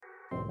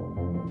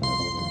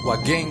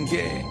Wagenge.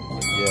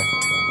 Yeah.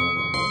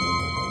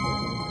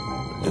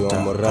 Dua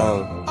Murang.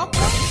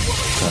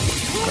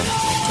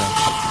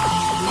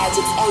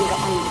 Magic's anger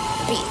on the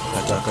beat.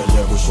 Nataka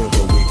leo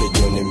kushoto wiki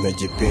juni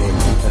mejipin.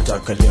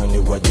 Nataka leo ni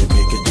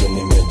wajibike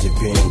juni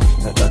mejipin.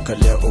 Nataka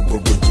leo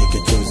ububujike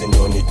juzi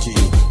ndoni ti.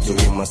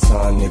 Jui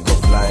masani go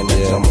fly na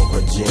jamu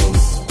kwa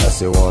jeans. I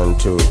say 1,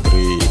 2,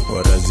 3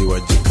 warazi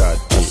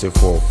wajikati. I say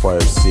 4, 5,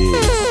 6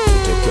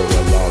 uteke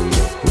walami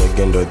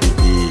negendo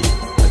didi.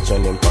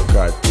 Achane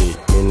mpakati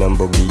mina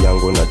mbogi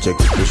yangu na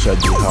cheki kusha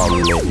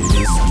jihamne. Ni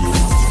riski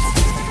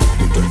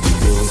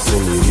utojibinsi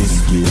ni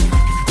riski.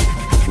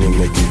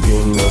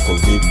 Nimejivino kwa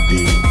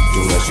vipi.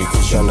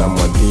 Tunashikisha na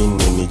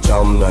madini. Ni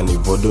cham na ni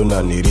vodo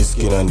na ni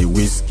riski na ni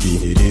whisky.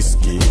 Ni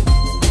riski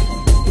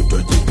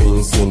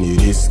utojibinsi ni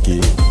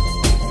riski.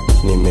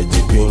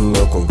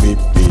 Nimejivino kwa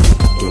vipi.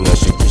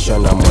 Tunashikisha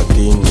na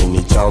madini.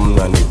 Ni cham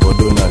na ni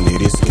vodo na ni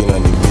riski na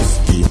ni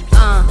whisky.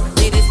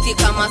 Ni riski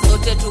kama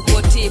sote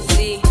tuko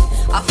tipsy.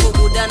 Afu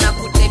buda na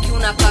kuteki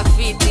una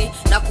kafiti.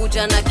 Na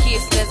kuja na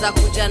kiss neza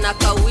kuja na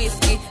ka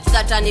whisky.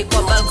 Satani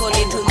kwa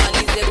balkoni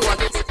tumalize kwa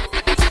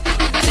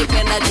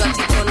Nipenda jua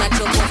tiko na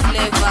choco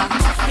flavor.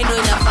 Hino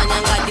inafanya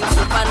ngadi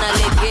msupa na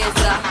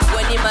legeza.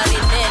 Weni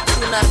marinette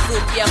tuna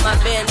soup ya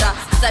mabenda.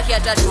 Saki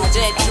hata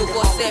tujet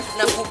tuko safe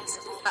na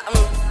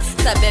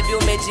Sa baby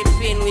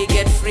umejipin we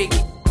get freaky.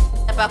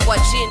 Hapa kwa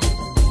chini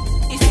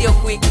isio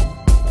quick.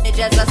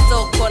 Nejaza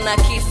soko na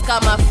kiss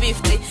kama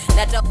 50.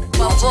 Nata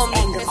perform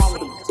ni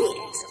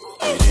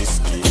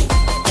risky.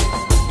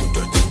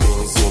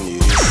 Utojibinsi ni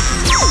risky.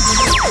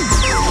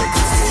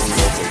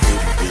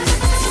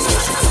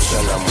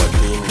 Tunashikisha na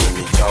madini.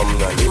 Ni cham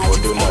na ni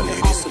vodo na ni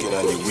riski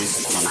na ni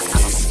whisky.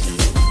 Ni risky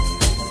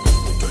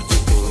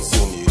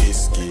utojibinsi ni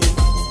risky.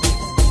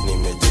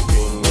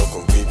 Nimejipinda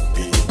kwa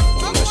vipi.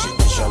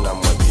 Tunashikisha na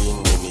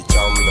madini. Ni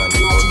cham na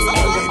ni vodo na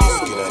ni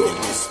riski na ni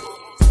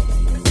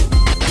whisky.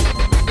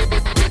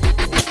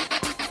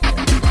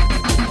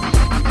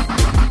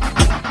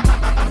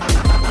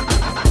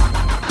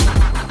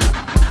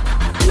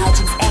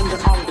 Magic's anger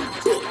on the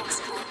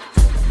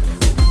beat.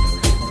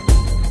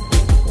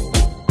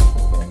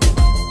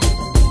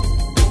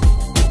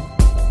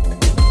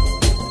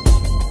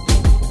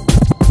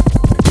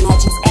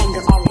 Magic's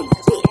anger on the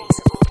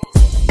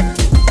beat.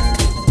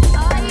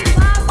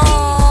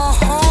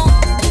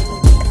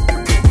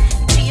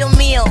 Trio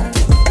mio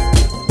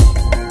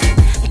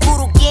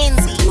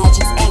Mkurugenzi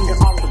Magic's anger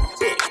on the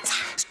beat.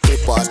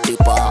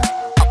 Stipa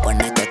hapa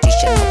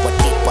nakatisha hapa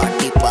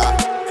tipa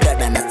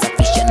rada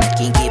nasafisha na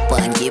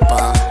kingipa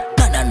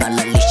na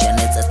lalisha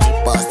neza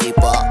stipa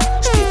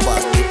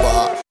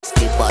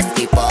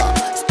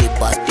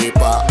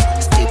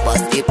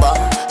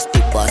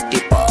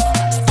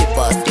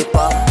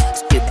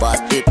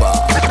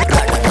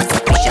rada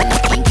nasafisha na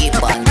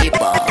kingipa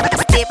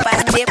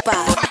stipa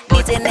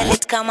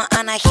nizenelit kama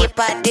ana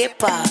hipa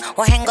dipa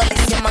wahengo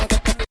lisema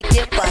ngaka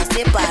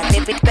stipa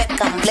David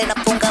Beckham blena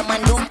funga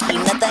manduki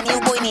nadhani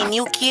uboy ni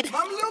new kid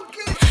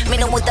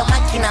Mino muda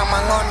makina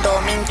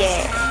mangondo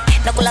minge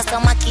nakula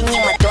samaki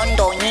nyima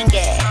dondo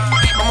nyinge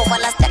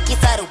namufala staki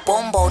saru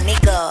bombo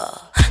nigga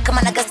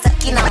kama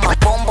Nagasaki na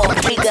mabombo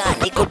trigger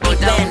niko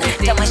depend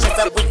tamasha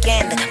za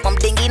weekend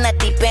mamdengi na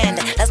depend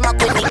lazima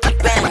kwenye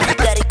kipend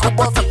gari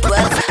kubwa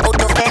V12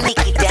 auto feni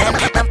kiden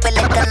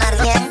nampeleka na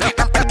rien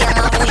nampatia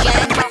mafujen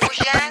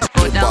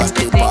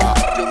stipa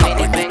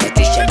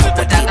nakatisha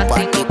hapa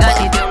tipa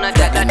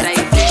rada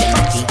nasafisha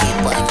na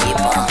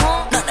kingipa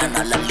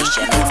na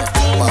lalisha neza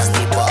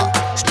stipa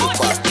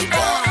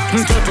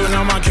mtoto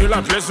nyama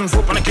kila place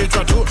mfupa na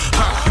kichwa tu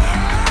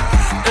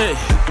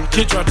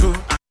kichwa tu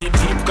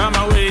deep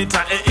kama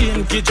waiter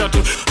in kichwa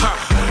tu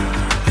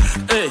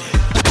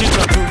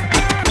kichwa tu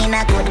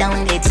Mina go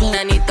down the team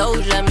na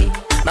nitouja mi.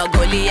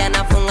 Magoli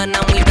yanafunga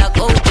na mwita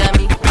kouja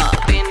mi.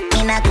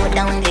 Mina go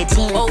down the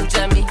team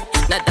Kouja mi.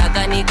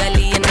 Nataka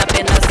nikalie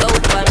napenda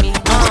sopa mi.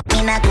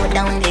 Mina go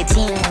down the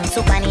team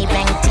Super ni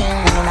bank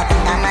team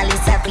Unapanga mali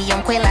safi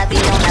yonkwela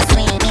vile una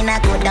swing Mina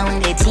go down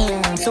the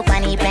team Super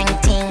ni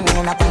bank team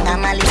Unapanga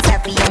mali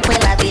safi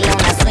yonkwela vile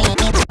una swing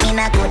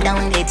Mina go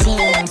down the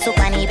team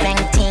Super ni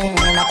bank team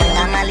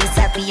Unapanga mali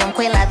safi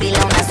yonkwela vile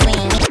una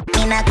swing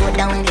Mina go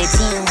down the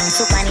team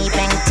Super ni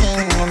bank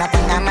team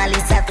Unapanga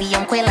mali safi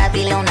yonkwela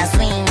vile una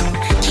swing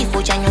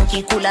Kifo cha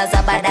nyuki kula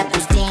za bada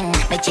kusting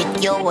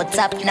Mecheck yo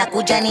WhatsApp na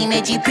kuja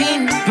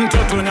nimejipin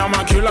mtoto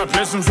nyama kila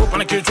place mfupa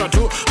na kichwa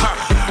tu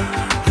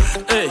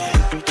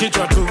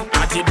kichwa tu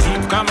ati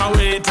deep kama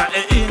waiter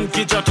in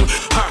kichwa tu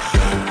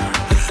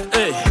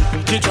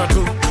kichwa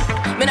tu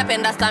Mina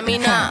penda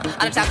stamina,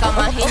 anataka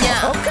mahinya.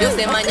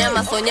 Yosema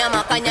nyama so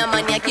nyama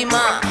kanyama ni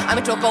akima.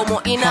 Ametoka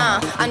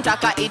umoina,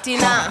 anataka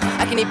itina.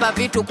 Akinipa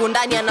vitu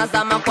kundani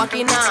anazama kwa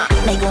kina.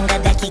 Naigonga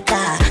dakika,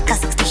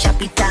 kasistisha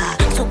pita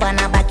Suba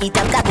na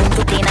bakita, kago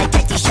mtupe na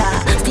chachisha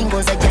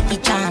Stingo za Jackie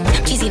Chan,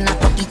 chizi na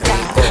kokita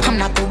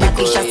Hamna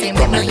kubakisha,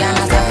 sembe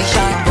mliana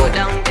zafisha Go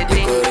down the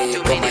thing,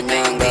 tumini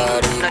pengi.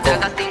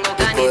 Unataka singo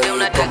gani, leo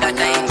unataka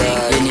taiti.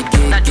 Yeni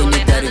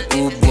gari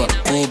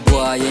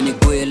kubwa, yeni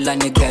kwela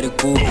ni gari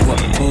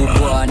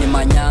kubwa, ni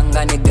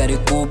manyanga ni gari gari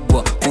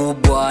kubwa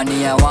kubwa,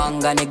 ni ya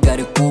wanga ni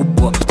gari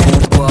kubwa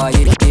kubwa,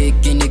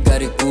 hiki ni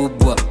gari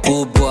kubwa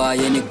kubwa,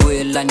 yeni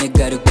kwela ni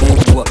gari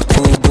kubwa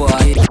kubwa,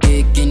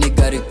 hiki ni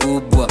gari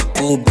kubwa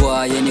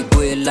kubwa, yeni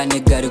kwela ni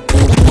gari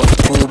kubwa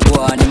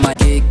kubwa, ni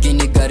mahiki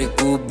ni gari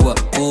kubwa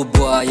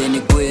kubwa, yeni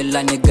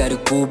kwela ni gari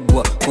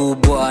kubwa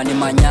kubwa, ni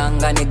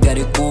manyanga ni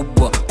gari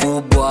kubwa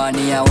kubwa,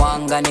 ni ya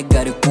wanga ni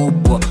gari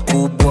kubwa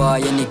kubwa,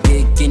 yeni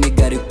keki ni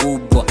gari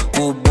kubwa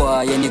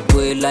kubwa, yeni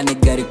kwela ni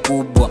gari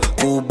kubwa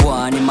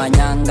kubwa, ni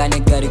manyanga ni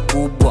gari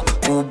kubwa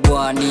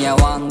kubwa, ni ya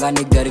wanga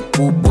ni gari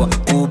kubwa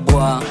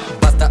kubwa.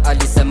 Pasta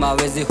alisema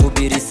wezi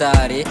hubiri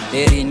sare,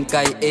 erin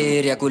kai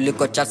area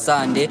kuliko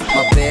chasande,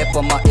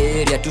 mapepo ma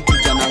area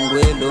tutuja na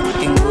ngwelo,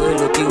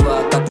 kingwelo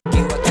kiwaka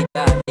tukiwa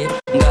kidade,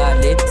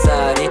 ngale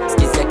sare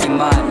skizia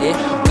kimale,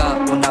 ka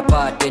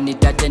unapate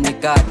nitate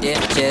nikate,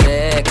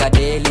 sherehe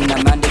kadeli na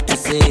mande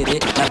tusere,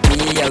 na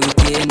pia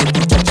wikendi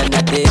kuchacha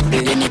na debe,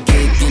 yeni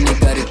keki ni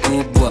gari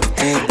kubwa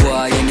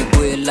kubwa, yeni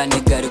kwela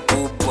ni gari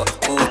kubwa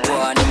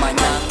kubwa, ni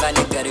manyanga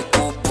ni gari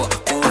kubwa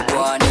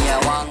kubwa, ni ya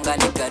wanga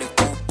ni gari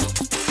kubwa.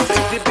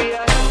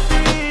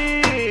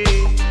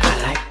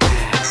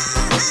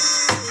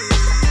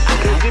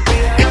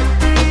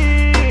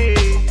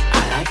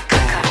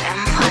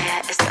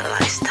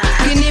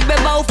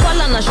 Kinibeba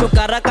ufala na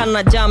shukaraka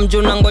na jam,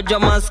 juna ngoja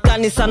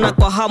maskani sana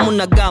kwa hamu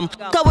na gam.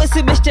 Kawe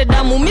si beshte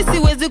damu, misi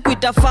wezi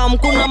kuita fam.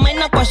 Kuna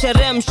maina kwa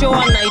sherehe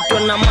mshoa naitwa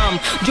na mam.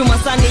 Juma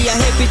sani ya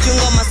happy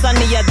chunga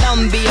masani ya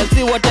dhambi.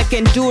 Asi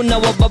watake ndu na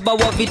wababa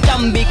wa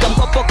vitambi.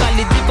 Kamkopo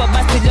kalijipa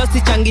basi leo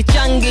si changi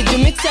changi.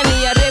 Jumiksa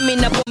ni ya remi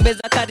na pombe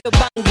za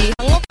kariobangi.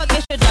 Hangopa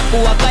kesho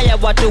takuwa kaya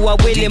watu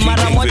wawili.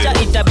 Mara moja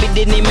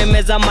itabidi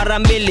nimemeza mara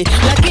mbili.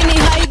 Lakini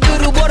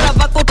haidhuru bora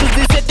bako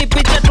tuziseti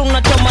picha.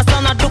 Tunachoma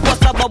sana tu kwa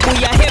sababu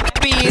ya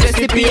happy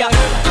recipe ya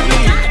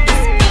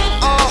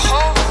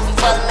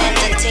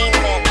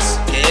Entertainment.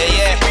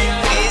 Yeah,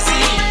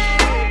 easy.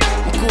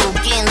 Guru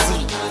Genzi,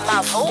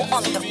 Lavo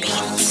on the beat.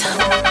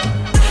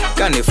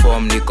 Kani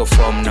form niko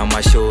form na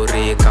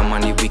mashori, kama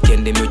ni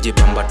weekend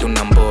mujipamba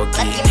tuna mbogi,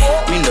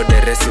 mindo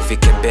deresi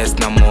fike best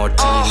na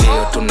moti,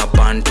 leo tuna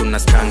band tuna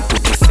stank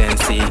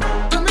tukisensi. Oh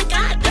my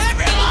god, that's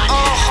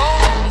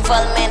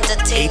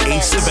Entertainment.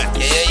 Ace Events.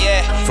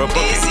 Yeah. For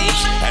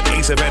bookings at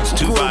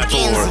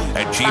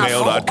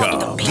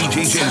aceevents254@gmail.com.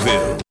 DJ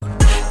Jayville.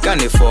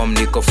 Kani form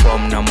niko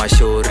form na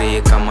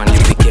mashori, kama ni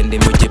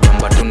weekend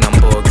mujipamba tuna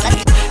mbogi,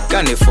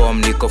 kani form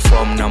niko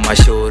form na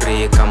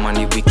mashori, kama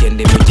ni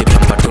weekend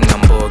mujipamba tuna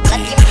mbogi,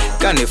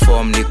 kani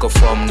form niko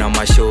form na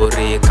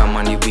mashori,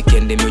 kama ni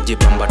weekend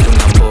mujipamba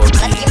tuna mbogi,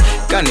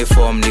 kani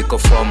form niko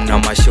form na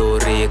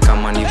mashori,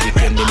 kama ni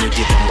weekend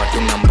mujipamba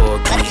tuna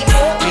mbogi,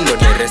 mindo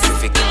deresi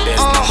fike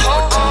best na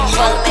moti,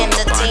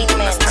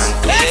 Entertainment.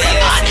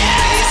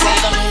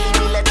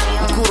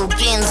 Guru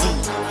Genzi,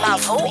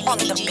 Lavo on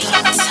the beat.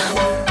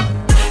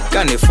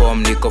 Kani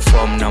form niko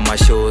form na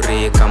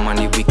mashori, kama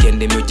ni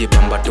weekend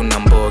mujipamba tuna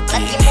mbogi,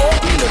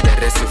 mindo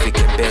deresi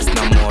fike best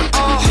na moti,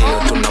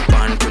 leo tuna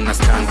band tuna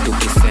stand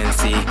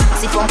tukisensi.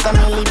 Si form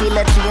kamili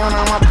bila trio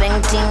na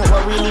mapainting.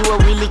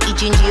 Wawili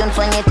kichinjio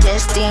nfanye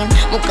testing.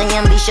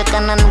 Mukanyambisha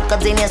kana nuka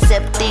zeni ya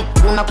septic.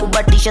 Kuna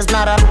kubatisha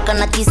znararuka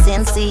na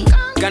kisensi.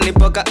 Kani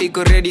boka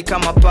iko ready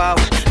kama power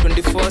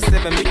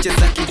 24/7 miche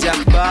za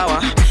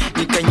kijabawa.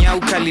 Nikanyau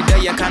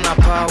kalidaya kana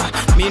power.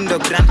 Mindo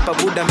grandpa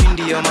buda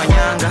mindi yo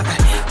manyanga.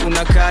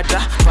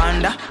 Unakata,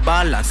 panda,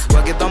 balance.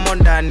 Wagetomo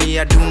ndani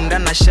ya dunda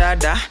na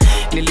shada.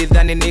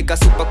 Nilidhani nika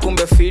super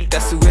kumbe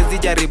filter. Siwezi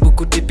jaribu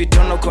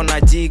kutipitono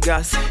kona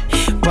jigas.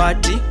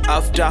 Party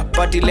after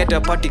party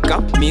later party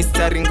cup.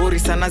 Mr. nguri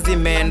sana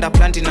zimeenda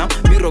platinum.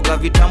 Miroga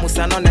vitamu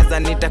sana neza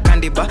nita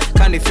kandiba.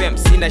 Kani fame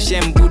sina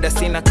shame buda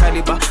sina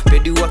kaliba.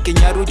 Pedi wa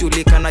kinyaru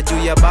julikana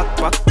juu ya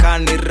backpack.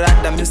 Kani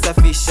rada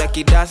misafisha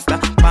kidasta.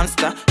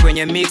 Pansta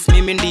kwenye mix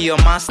mimi ndiyo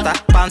master.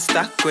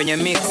 Pansta kwenye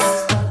mix.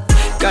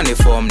 Kani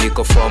form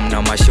niko form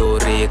na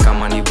mashori,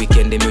 kama ni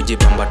weekend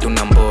mujipamba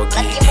tuna mbogi,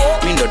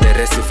 mindo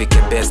deresi fike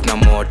best na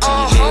moti,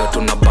 leo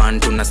tuna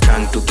band tuna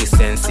stand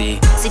tukisensi.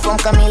 Si form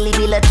kamili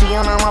bila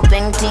trio na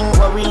mapainting.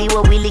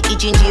 Wawili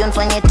kichinjio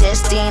nfanye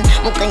testing.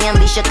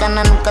 Mukanyambisha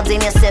kana nuka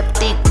zeni ya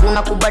septic.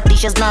 Kuna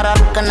kubatisha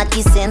znararuka na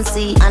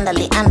kisensi.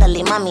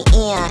 Andale mami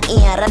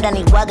iya rada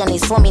ni waga ni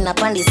somi na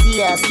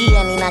pandisia.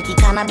 Skia nina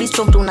kikana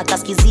bistro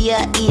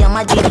tunakaskizia. Iya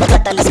maji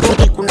kata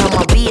liskoki kuna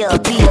mabia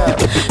pia.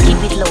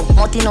 Keep it low,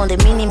 moti on the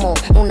minimo.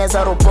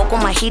 Uneza ropoko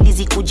mahidi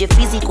zikuje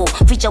physical.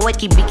 Ficha white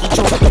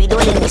kibikicho,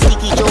 vidole ni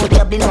sticky jo.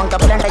 Diablin wanga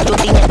blanda jo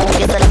dine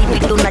kuongeza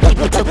libido. Na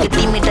tipito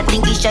kipimi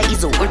tatingisha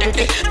hizo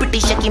wetete.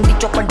 Pitisha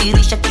kimbicho kwa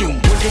dirisha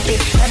kiumbutete.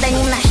 Rada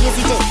nyuna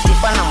hesitate,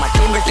 tipana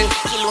matembete.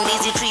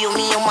 Kilundizi trio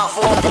mio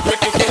mafo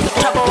wetete.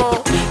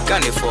 Trouble.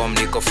 Kani form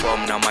niko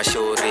form na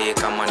mashori,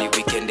 kama ni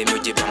weekend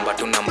mujipamba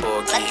tuna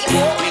mbogi,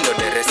 mindo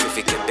deresi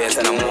fike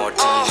best na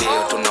moti,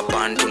 leo tuna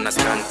band tuna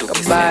stand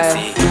tukisensi.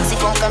 Si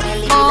form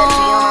kamili bila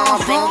trio na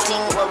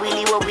mapainting.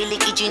 Wawili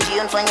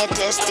kichinjio nfanye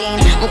testing.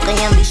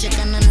 Mukanyambisha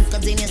kana nuka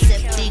zeni ya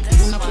septic.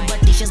 Kuna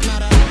kubatisha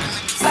znara.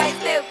 By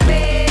the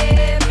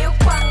way, mi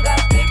upanga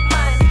big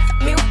man.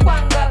 Mi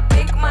upanga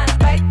big man.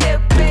 By the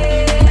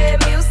way,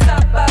 mi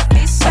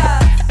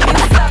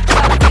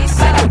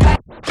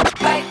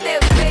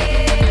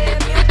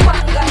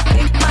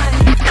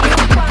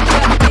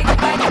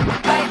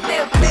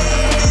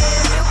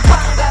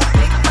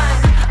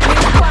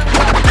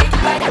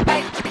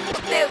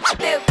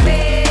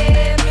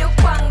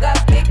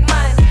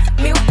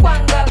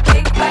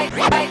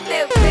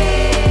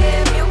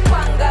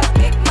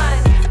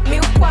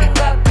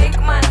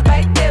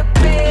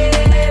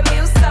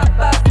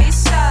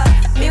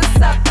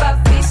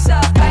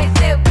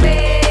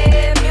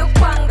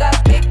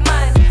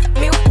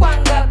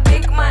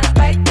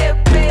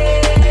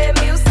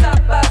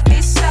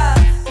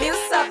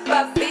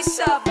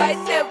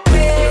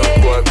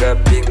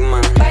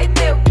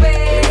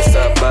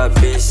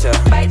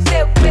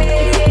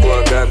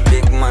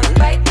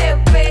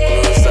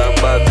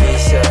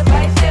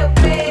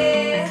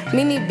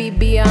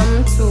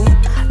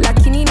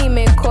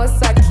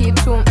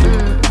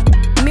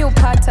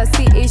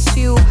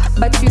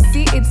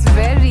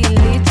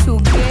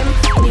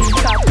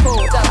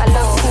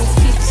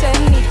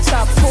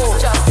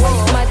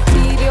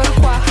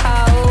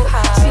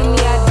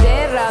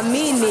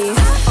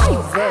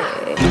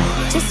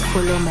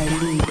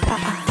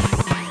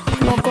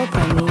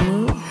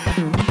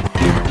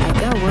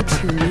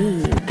what you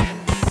need.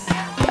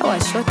 That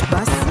was short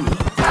basi.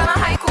 Kama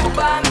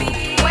haikubambi,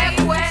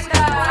 we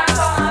kwenda.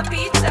 Unatoa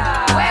picha,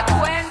 we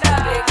kwenda.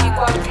 Beki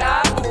kwa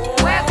klabu,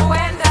 we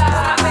kwenda.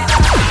 Unapenda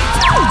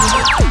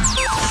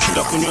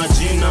Tutakunywa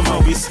gin ama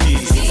whisky.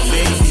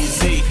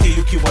 Ladies, hey,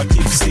 ukiwa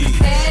tipsy.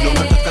 Leo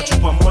nataka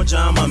chupa moja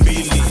ama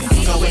mbili.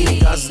 Kawe ni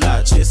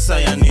gazla, chesa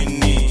ya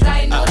nini?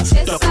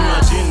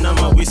 Tutakunywa gin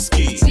ama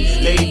whisky.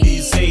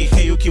 Ladies,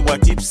 hey, ukiwa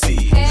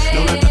tipsy.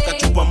 Leo nataka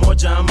chupa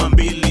moja ama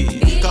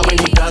mbili. Kawe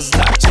ni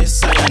gazla,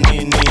 chesa ya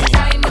nini?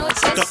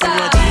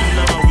 Tutakunywa gin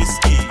ama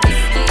whisky.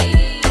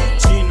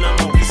 Gin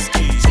ama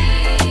whisky.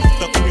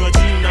 Tutakunywa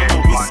gin ama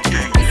whisky.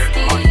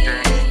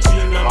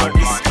 Gin ama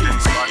whisky.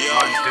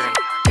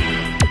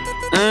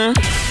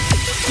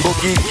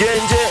 Bogi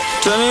Genje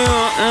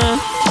Taniwa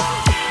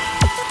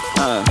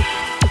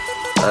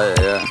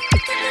yeah.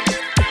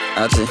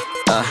 Ati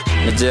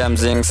nijea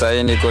mzing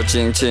sahi niko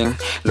ching ching.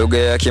 Lugha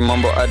ya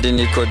kimombo adi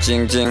niko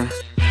jing jing.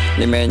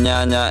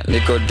 Nimenyanya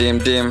niko dim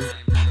dim.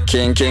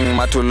 King king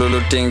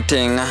matululu ting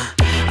ting.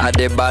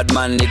 Ade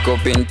badman niko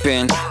pin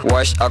pin.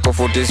 Wash ako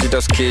futi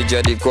sita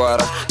skija di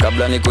kwara.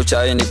 Kabla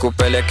nikuchai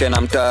nikupeleke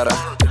na mtara.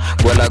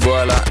 Gwala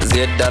gwala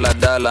zied dala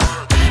dala.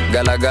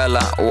 Gala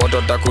gala,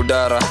 woto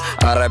takudara.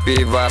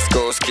 RIP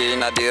Vasco,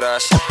 skin at the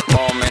rush.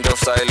 Moment of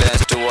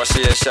silence to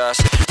washie shash.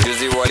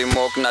 Juzi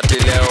walimok na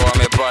tileo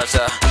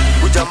wamepacha.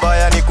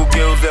 Ujambaya ni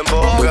kugeuze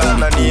mboga.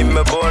 Na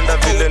nimebonda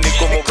vile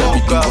niko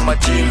mogoka.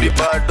 Machindi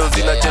bado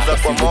zinacheza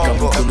kwa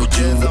mongo.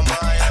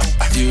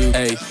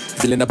 Hey,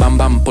 zile na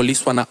bambam,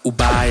 police wana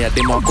ubaya.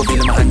 Demo wako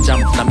vile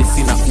mahanjam, na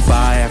misi na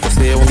ubaya.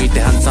 Kose unite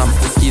handsome,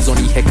 uskizo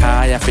ni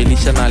hekaya.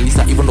 Felicia na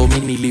Lisa, even though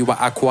mini liwa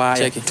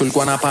akwaya.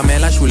 Tulikuwa na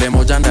Pamela, shule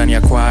moja ndani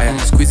ya kwaya.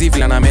 Squeezy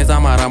vila na meza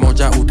mara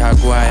moja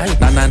utagwaya.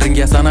 Na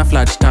nanringia sana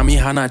flat, tami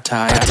hana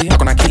taya.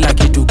 Hakuna kila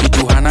kitu,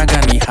 kitu hana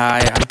gani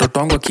haya.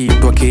 Mtotongo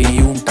kiitwa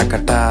KU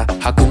mtakataa.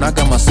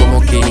 Hakunaga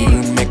masomo KU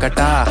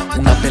mmekataa.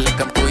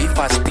 Unapeleka mtoi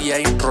fast ya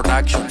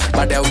introduction.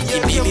 Baada ya wiki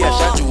mbili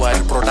ashajua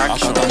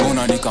reproduction.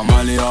 Akakanguna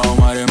nikamali au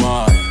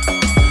maremare.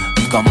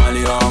 Nikamali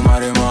au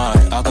maremare.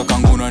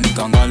 Akakanguna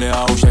nikangale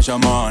au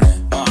shashamane.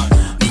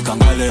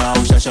 Nikangale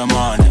au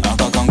shashamane.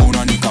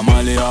 Akakanguna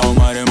nikamali au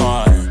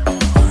maremare.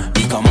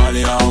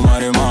 Nikamali au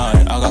maremare.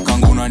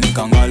 Akakanguna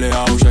nikangale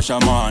au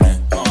shashamane.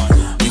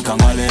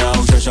 Nikangale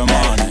au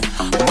shashamane.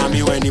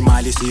 Mami we ni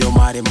mali siyo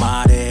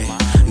maremare.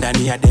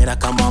 Ndani ya dera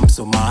kama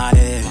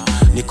msomare.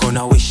 Niko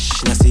na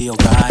wish na siyo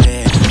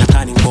gare.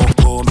 Nakani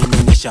ngoko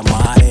mimi ni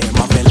shamare.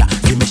 Mavela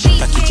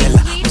zimeshika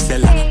kijela.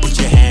 Msela put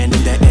your hand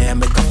in the air.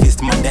 Make a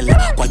fist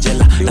Mandela. Kwa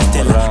jela na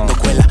stella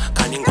nokwela.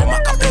 Kani ngoma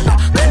kapela.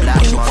 Kani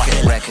mwisho kwa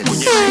hela.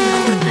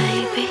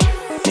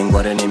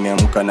 Ningware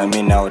nimeamka na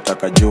mimi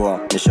naotaka jua.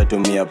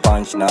 Nishatumia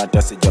punch na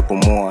hata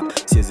sijapumua.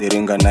 Siezi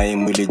ringa na hii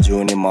mwili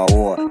juu ni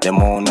maua.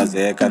 Demo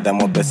unazeeka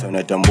demo pesa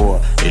unatambua.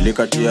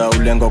 Ilikatia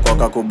ulengo kwa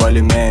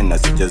kakubali men. Na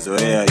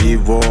sijazoea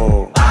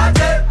hivo.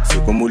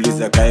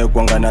 Sikumuliza kayo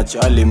kuanga na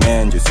chali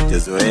men. Juu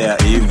sijazoea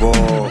hivo.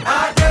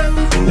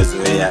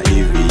 Nimezoea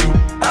hivi.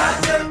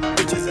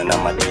 Kucheza na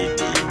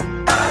matiti.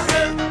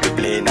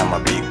 Play na ma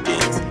big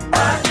things.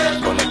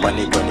 Kone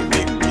paniko ni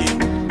big thing.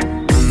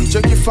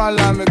 Cheki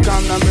fala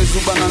mekam na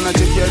mezubana na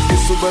cheki ati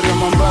Subaru ya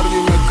mambaru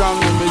mekam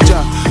na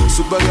meja.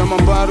 Subaru ya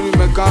mambaru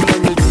mekam na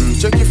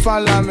meja. Cheki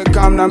fala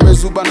mekam na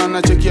mezubana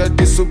na cheki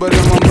ati Subaru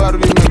ya mambaru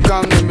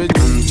mekam na meja.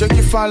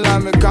 Cheki fala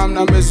mekam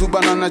na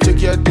mezubana na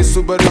cheki ati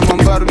Subaru ya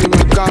mambaru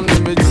mekam na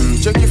meja.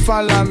 Cheki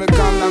fala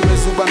mekam na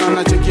mezubana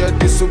na cheki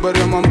ati Subaru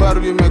ya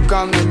mambaru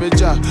mekam na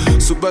meja.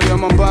 Subaru ya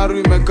mambaru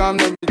mekam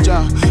na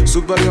meja.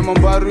 Subaru ya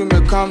mambaru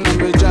mekam na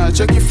meja.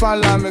 Cheki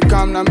fala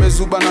mekam na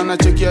mezubana na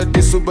cheki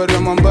ati Subaru ya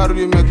mambaru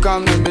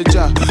mekam na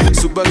meja.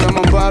 Subaru ya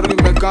mambaru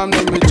mekam na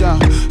meja.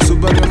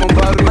 Subaru ya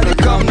mambaru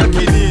mekam na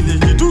kinini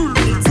kidulu.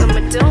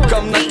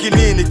 Kam na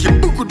kinini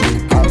kibukudu.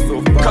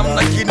 Kam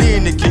na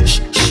kinini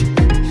ki.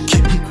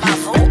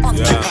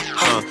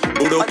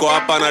 Udoko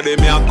hapa na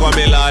demi yako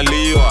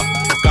amelaliwa.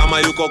 Kama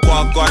yuko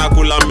kwako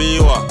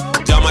anakulamiwa.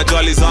 Jama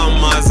jwali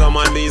zama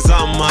zamani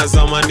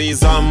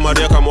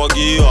Ria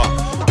kamwagiwa.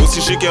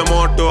 Usishike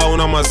moto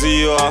hauna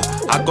maziwa.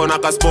 Akona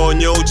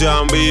kasponyo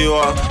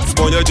ujaambiwa.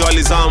 Sponyo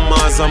jwali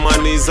zama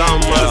zamani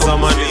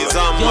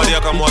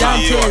Ria kamwagiwa.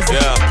 Yo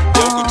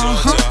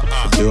kuchocha.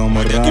 Yo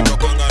MURANGA.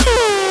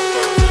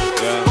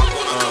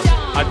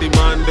 Ati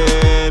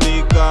Monday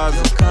ni kazi.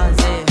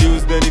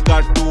 Tuesday ni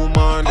katu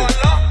Monday.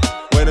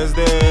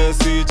 Wednesday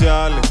si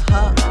jale.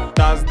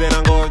 Thursday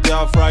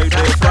nangoja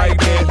Friday.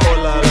 Oh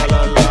la la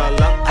la la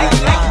la.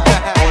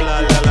 Oh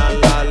la la la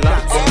la la.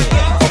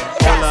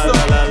 Oh la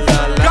la la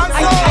la la.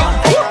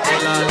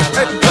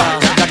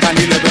 Nataka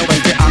nilebe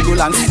wende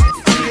ambulance.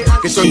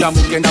 Kesho ya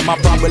mukenda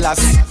mabambulas.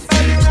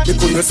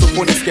 Nikunywe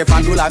supu nisike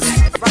pandulas.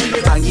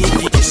 Tangi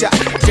isha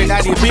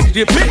tena ni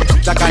rip.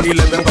 Nataka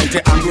nilebe wende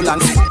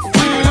ambulance.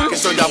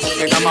 Kesho ya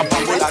mukenda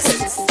mabambulas.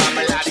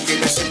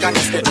 Nikine shika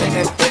nisike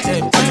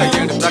hata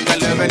yende nataka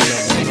lebe.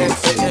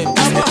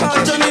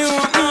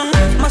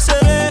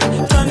 Mashere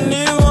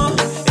taniwa.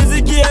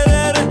 Izi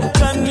kierere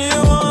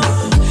taniwa.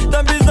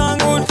 Dambi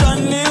zangu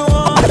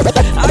taniwa.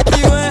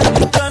 Akiwe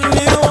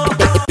taniwa.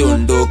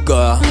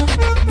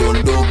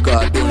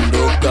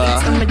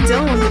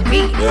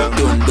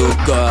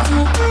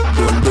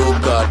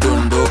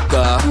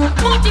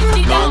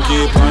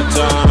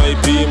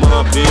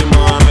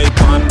 pima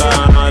naipanda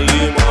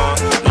nalima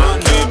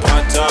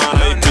nakipata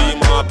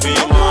naipima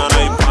pima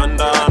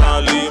naipanda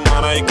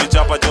nalima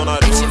naikichapa jona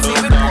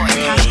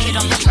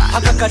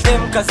Haka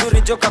kadem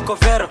kazuri joka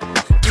kovero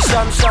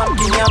kishamsham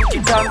kinyam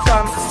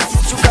kitamtam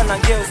shuka na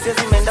ngeo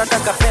siezi mendata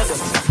kapedo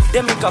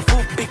demi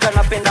kafupi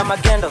kanapenda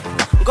magendo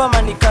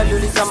ngoma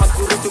nikaliuliza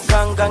makurutu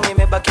gangang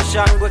imebaki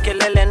shangwe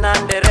kelele na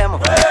nderemo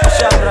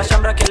shamra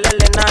shamra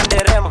kelele na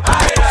nderemo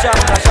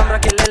shamra shamra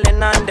kelele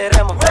na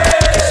nderemo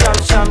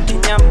kishamsham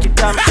kinyam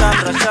kitam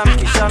shamra sham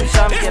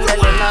kishamsham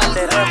kelele na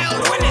nderemo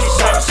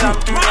kishamsham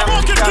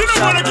kinyam kitam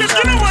shamra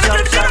sham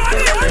kishamsham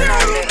kelele na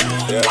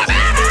nderemo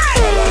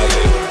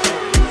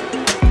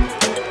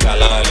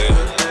kalale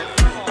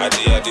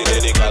adi adi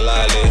neni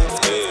kalale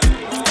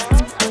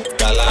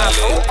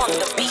kalale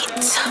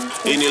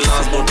ini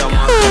last but I'm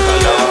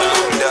kalale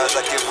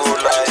ndaza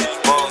kivula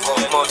bongo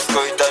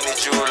Moscow idani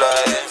jula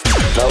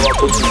na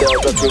wako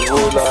ndaza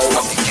kivula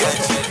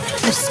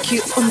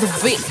SQ on the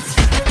beat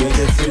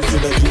Kwenye sisi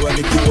najua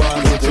ni kuwa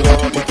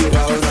mocho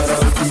Mikirao na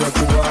rauti ya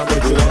kuwa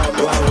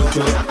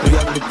mocho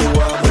Riang ni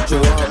kuwa mocho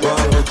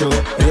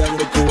Riang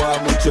ni kuwa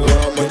mocho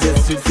Kwenye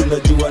sisi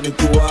najua ni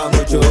kuwa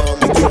mocho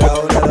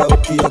Mikirao na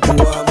rauti ya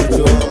kuwa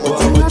mocho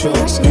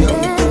Riang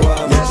ni kuwa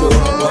mocho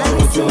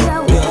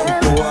Riang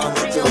ni kuwa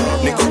mocho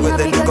Niko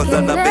kwende niko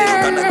zana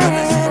beka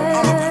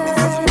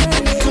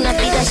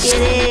Tunapiga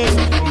sherehe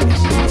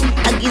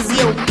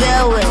agizia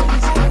upewe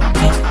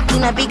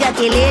tunapiga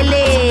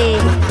kelele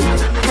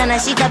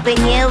kanashika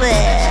penyewe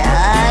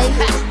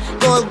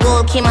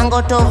gold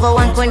kimangoto over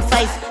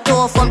 1.5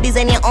 to from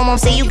design ya omom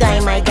say you guy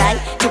my guy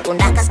tuko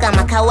ndakas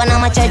kama kawa na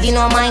machaji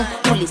no mine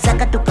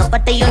tulisaka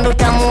tukapata hiyo ndo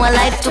tamu wa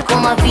life tuko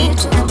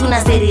mavitu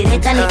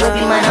tunaserereka ni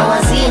kupima na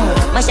wazimu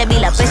maisha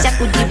bila presha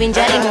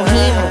kujivinjari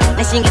muhimu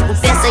na shingi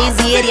kupesa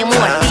hizi area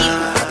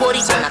muadibu pori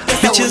kuna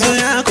pesa michezo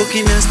yako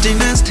kinasti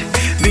nasty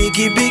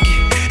bigi bigi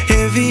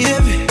heavy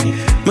heavy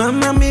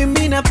mama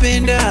mimi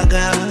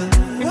napendaga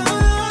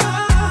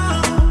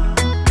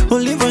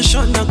Oliver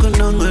Shona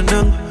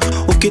kunongonongo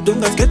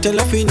ukidunga skete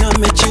alafu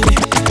iname chini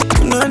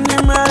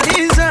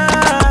unanimaliza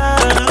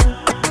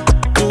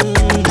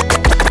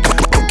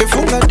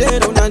ukifunga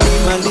dera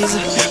unanimaliza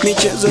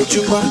michezo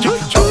chumba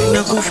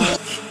inakufa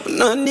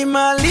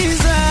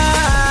unanimaliza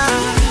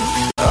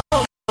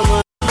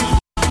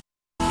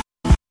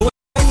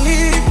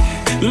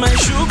my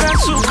sugar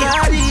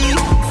sukari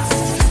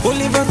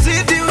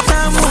ulivozidi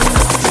utamu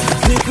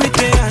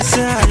nikuite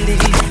asali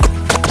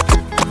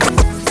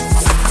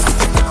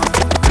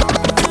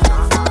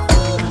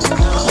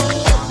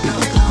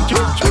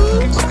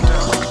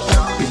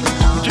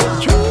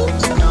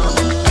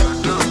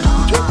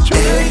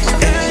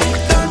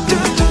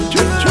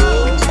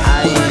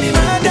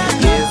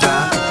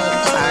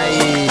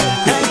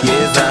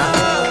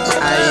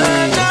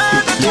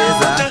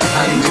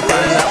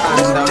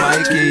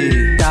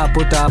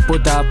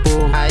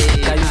Tapo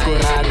kayuko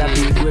rada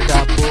pigwe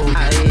tapo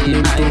ni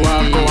mtu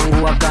wako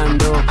wangu wa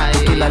kando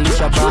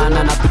ukilalisha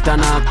bana napita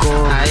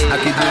nako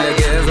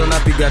akijilegezo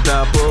napiga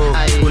tapo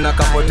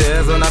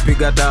unakapotezo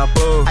napiga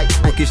tapo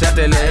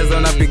ukishatelezo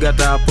napiga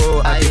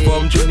tapo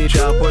akifom chuni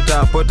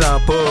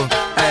tapo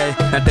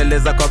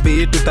nateleza kwa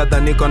bitu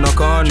tadhani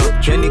konokono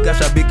yeni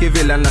kashabiki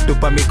vila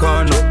natupa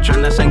mikono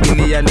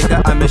anashangilia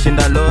nika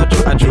ameshinda loto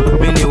ati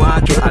mini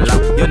wake ala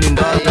yoni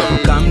ndoto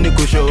kamni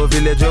kusho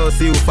vile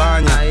josi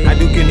ufanya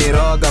hadi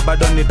ukiniroga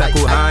bado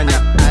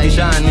nitakuhanya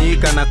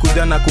kishanika na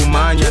kuja na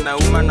kumanya na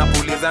uma na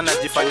puliza na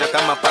jifanya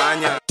kama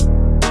panya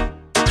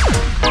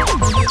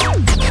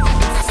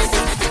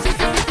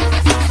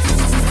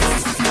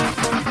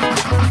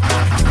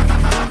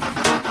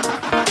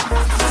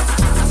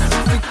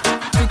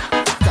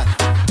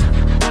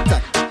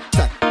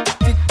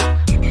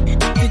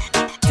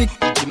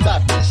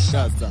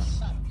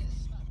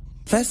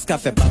First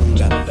cafe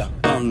banga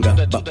banga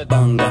banga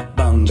banga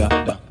banga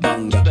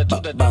banga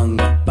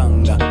banga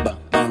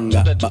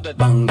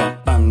banga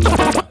banga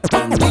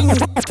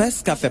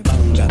First cafe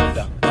banga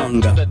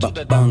banga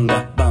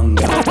banga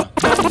banga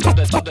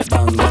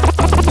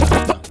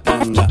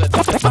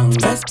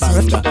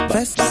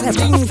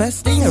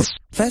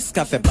First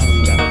cafe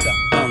banga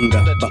banga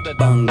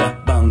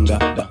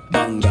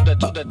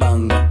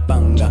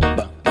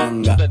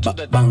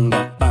banga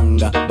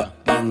banga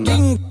banga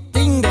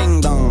ding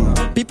ding dong.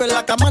 People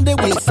like Amanda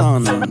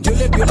Wilson.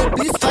 Violé,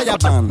 please fire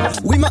ban.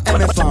 Oui, ma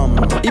MFM.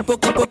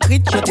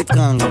 Hypocrite, je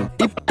t'étrangle.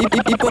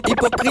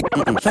 Hypocrite.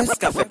 Fais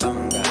café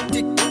banga.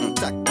 Tic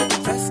tac.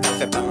 Fais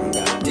café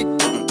banga. Tic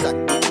tac.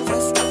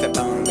 Fais café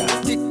banga.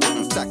 Tic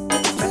tac.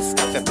 Fais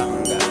café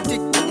banga.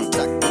 Tic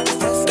tac.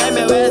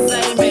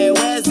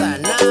 Imeweza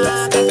na.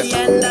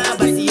 Ikienda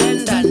basi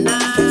enda na.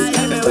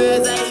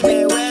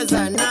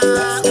 Imeweza na.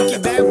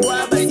 Ukibebwa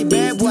basi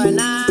bebwa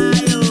na.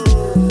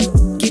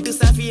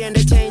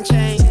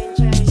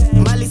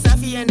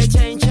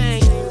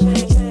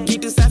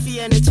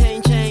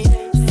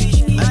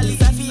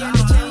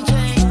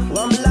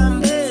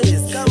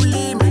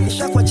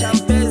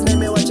 Champagne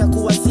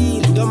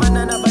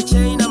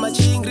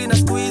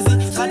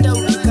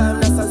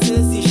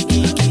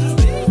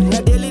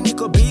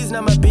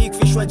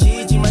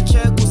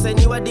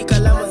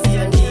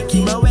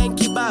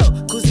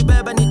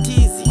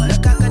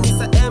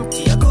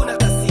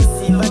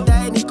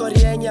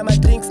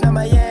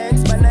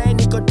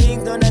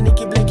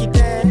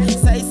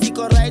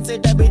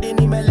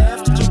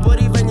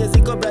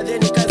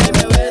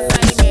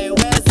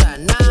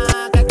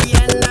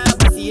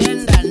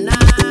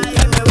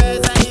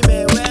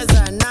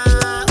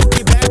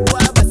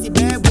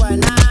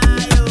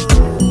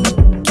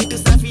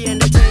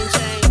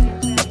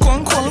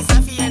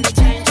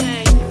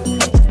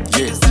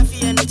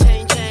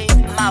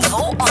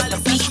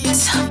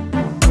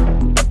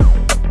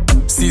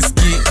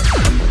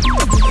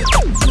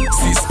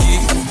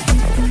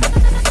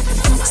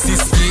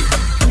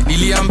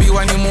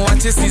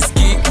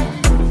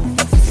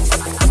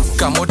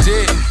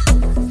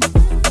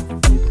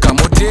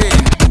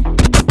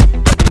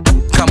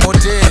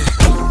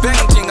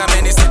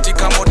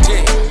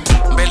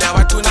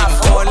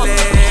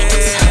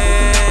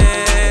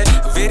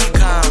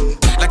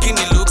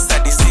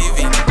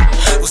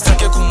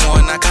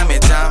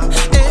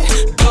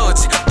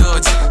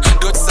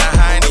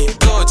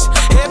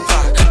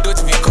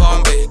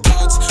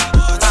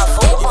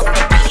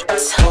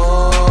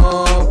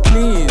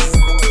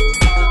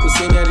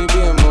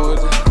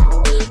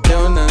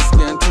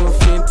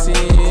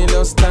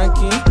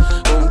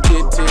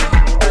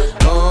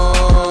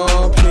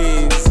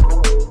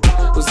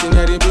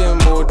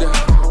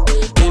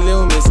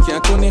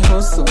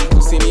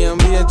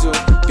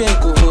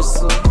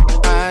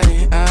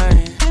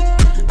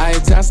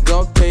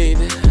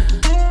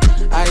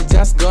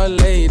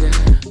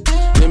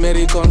side. Nime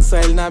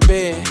reconcile na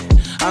be,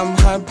 I'm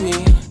happy.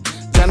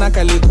 Jana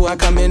kalikuwa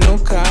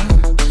kamenuka,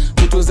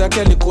 vitu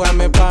zake alikuwa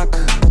amepaka.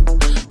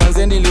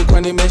 Manze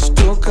nilikuwa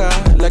nimeshtuka,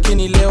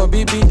 lakini leo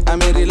bibi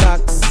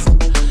amerelax.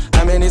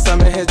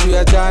 Amenisamehe juu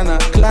ya jana,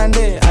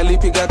 klande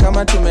alipiga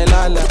kama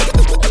tumelala.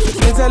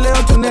 Nita leo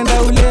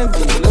tunenda ulevi,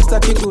 leo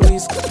staki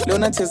kurisk, leo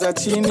nacheza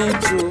chini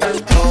juu.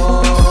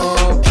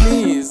 Oh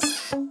please,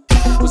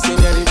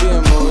 usiniharibie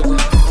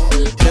mood.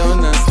 Leo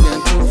nasikia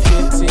tu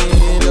fiti,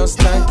 leo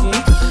staki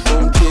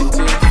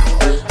umtiti.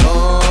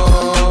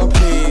 Oh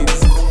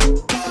please,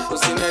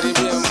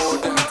 usiniharibie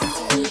mood.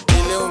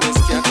 Ile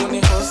umesikia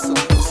kunihusu,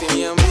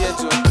 usiniambie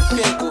juu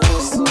pia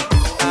kuhusu.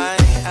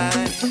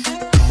 Ai,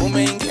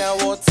 umeingia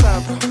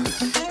WhatsApp,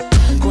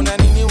 kuna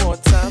nini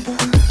WhatsApp?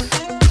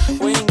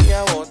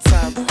 Uingia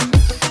WhatsApp,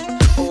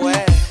 we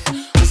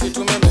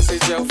usitume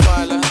message ya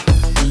ufala.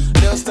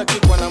 Leo sitaki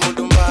kuwa na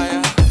mudu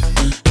mbaya.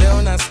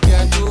 Leo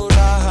nasikia tu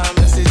raha,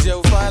 message ya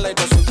ufala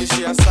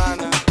itashukishia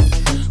sana.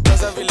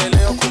 Kwanza vile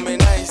leo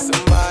kumenice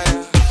mbaya.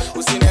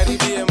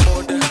 Usiniharibie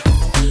muda,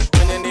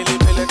 kwenye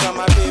nilipeleka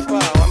mapepa.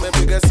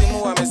 Wamepiga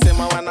simu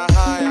wamesema wana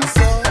haya.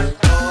 So,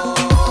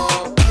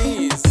 oh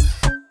please,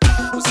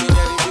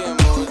 usiniharibie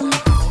muda.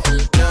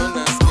 Leo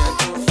nasikia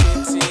tu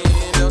fiti,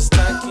 leo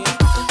staki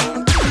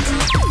umtiti.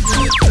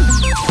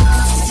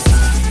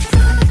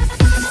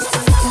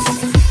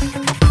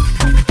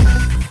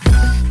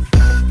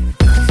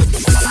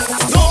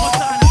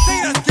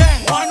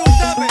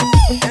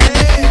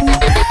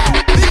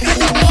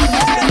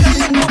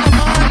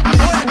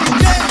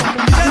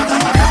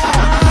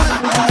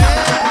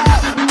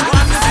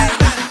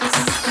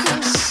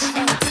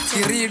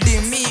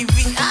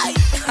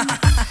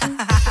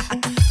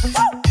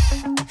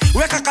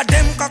 Weka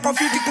kademu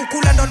kakofiti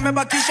kukula ndo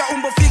nimebakisha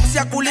umbo fix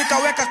ya kulika.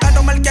 Weka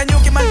kando malkia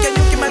nyuki, malkia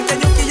nyuki, malkia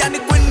nyuki, yani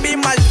queen bee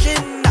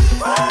machine.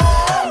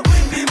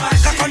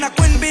 Kakona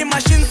queen bee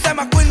machine,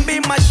 sema queen bee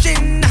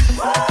machine.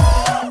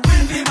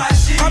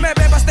 Kame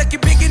beba steki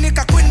bigi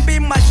nika queen bee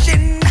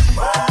machine.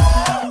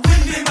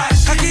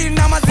 Kaki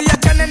na mazi ya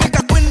chane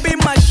nika queen bee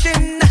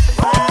machine.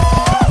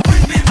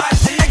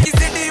 Eki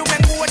zidi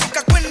umengua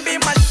nika queen bee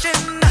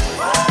machine.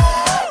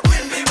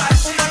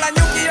 Umola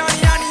nyuki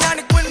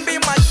yani queen bee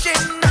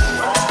machine.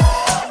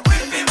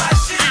 Queen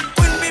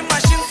bee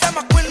machine,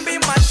 sema queen bee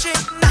machine.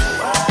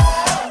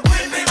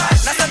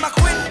 Nasema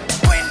queen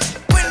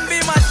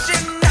bee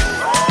machine.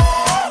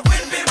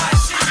 Queen bee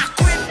machine.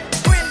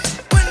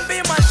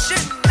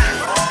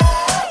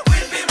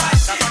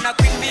 Kakona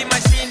queen bee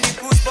machine ni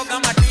kuspo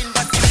kama twin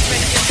basi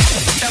nipenye.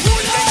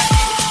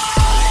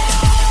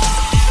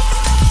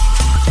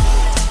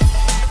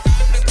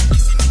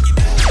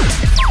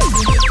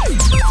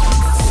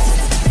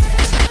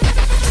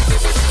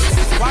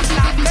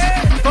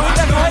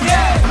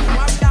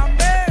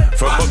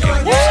 For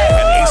bookings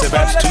at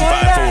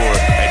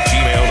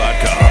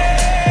aceevents254@gmail.com.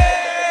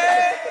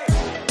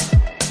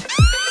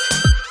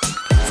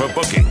 For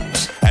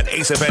bookings at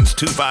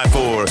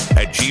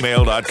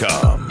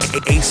aceevents254@gmail.com.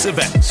 Ace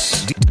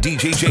Events,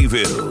 DJ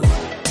Jayville.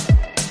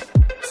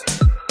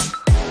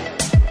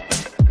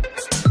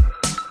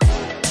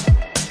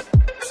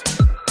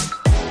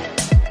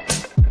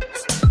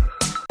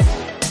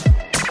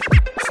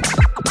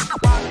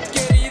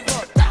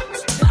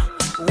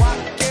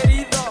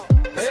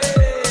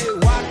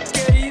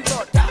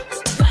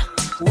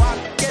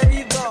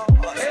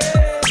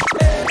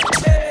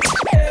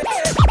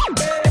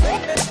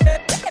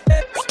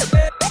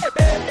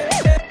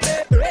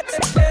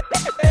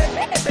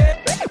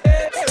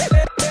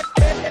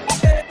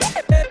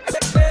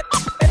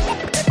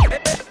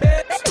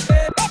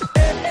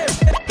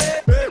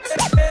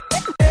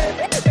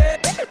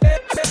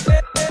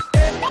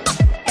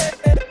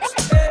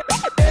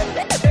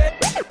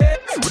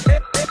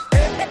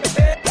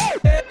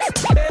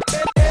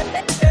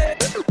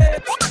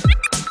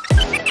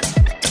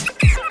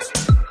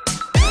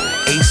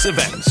 Ace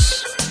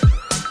Events.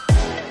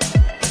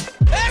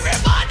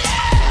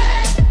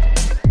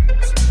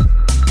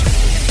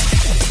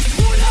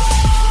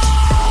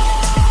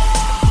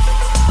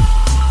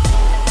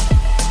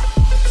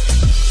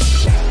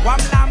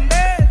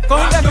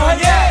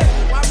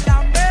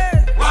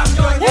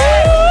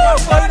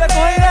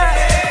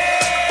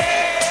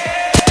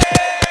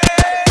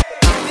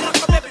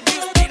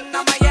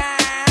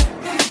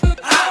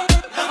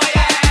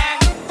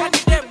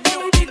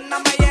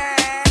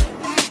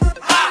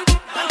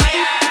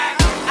 Yeah.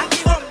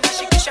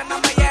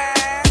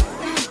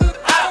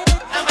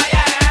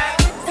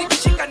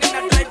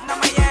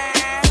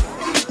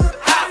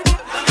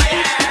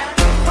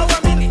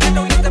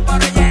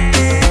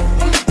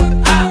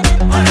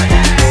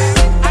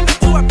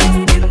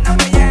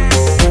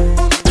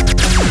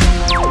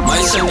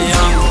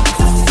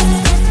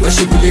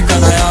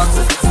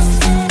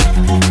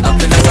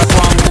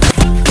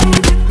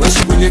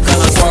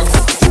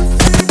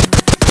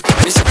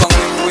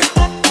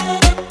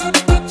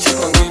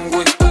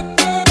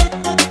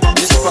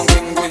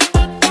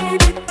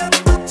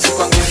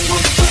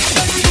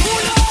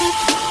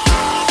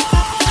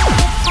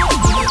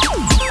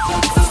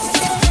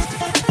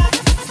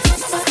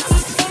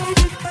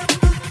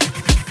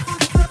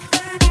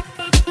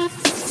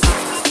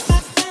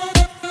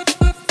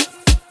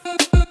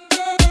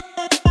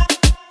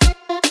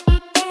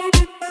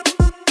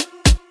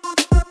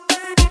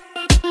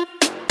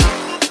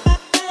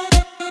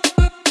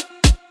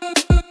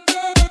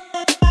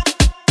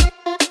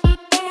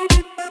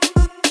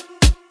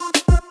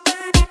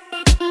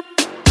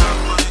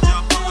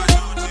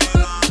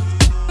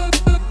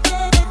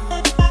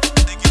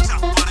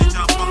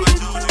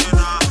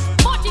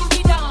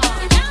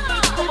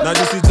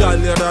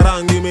 Najisijali hata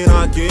rangi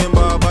mina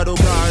kimba, bado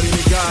gari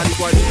ni gari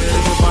kwa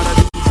dereva.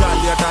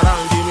 Najisijali hata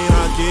rangi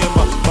mina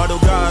kimba, bado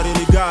gari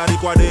ni gari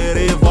kwa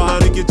dereva.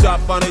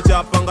 Nikichapa ni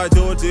chapanga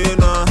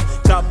jotina,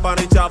 chapa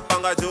ni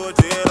chapanga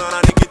jotina.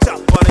 Na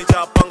nikichapa ni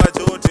chapanga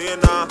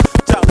jotina,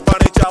 chapa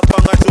ni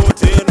chapanga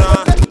jotina.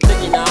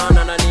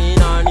 Tekidana na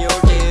nina ni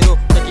otero,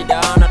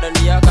 tekidana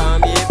dani ya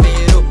kambi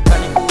pero,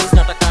 kanikus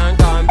nataka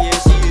kambi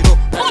shiro,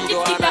 na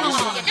ndio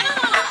ananishi.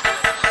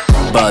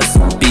 Buzz,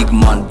 big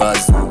man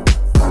buzz.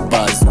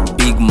 Buzz,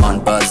 big man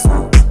buzz.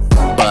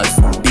 Buzz,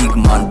 big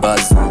man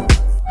buzz.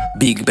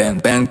 Big bang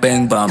bang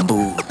bang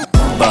bamboo.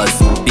 Buzz,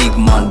 big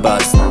man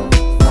buzz.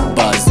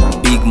 Buzz,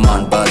 big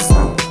man buzz.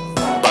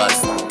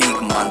 Buzz,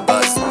 big man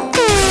buzz.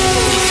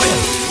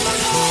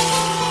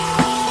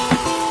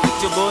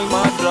 It's your boy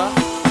Madra.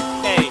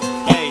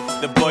 Hey,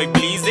 the boy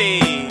Bleezy.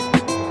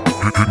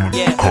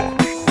 Yeah,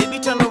 baby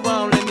turn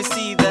around, let me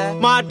see that.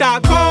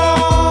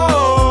 Matata.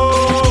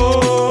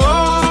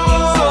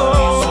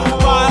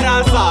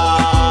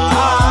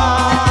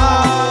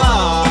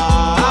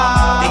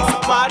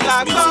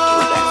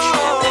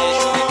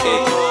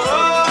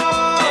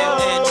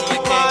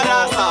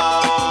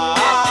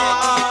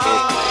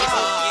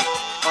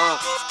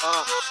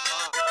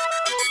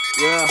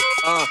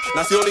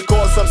 Nasi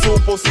unikosa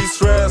msupo si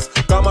stress.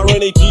 Kama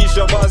reni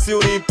kisha basi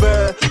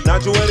unipe.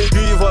 Najua ni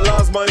diva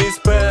lazima ni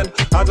spend.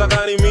 Hata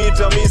gani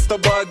mita Mr.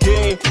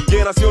 Bargain.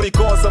 Nasi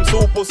unikosa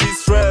msupo si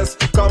stress.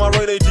 Kama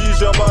reni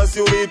kisha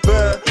basi unipe.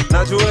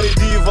 Najua ni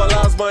diva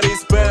lazima ni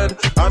spend.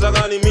 Hata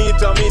gani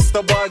mita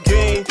Mr.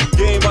 Bargain.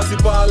 Game basi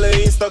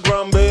pale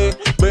Instagram be.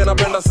 Be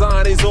napenda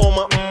sana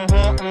izoma.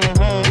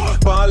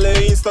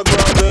 Pale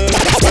Instagram be.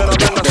 Be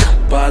napenda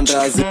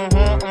Pandazi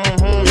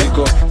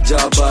Niko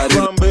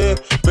Jabari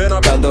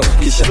Kando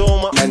kisha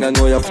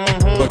Nangango ya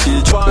kwa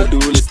kichwa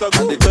Peduli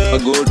Andika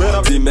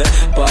magodi Zime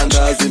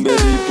panda zime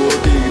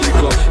ripoti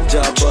Niko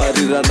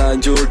Jabari rana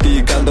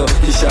njoti Kando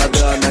kisha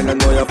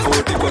Nangango ya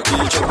poti kwa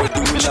kichwa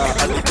Pedula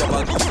Andika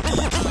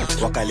magodi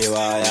Wakalewa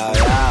ya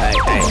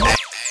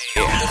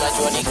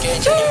Unajua ni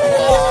Kenji ni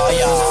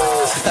mwaya.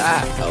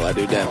 How I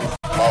do them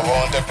I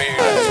want the beer,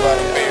 that's what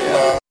the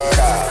beer.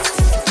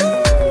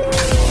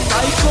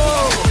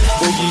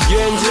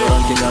 Gengetone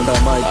ranking under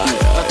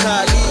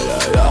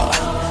Mikey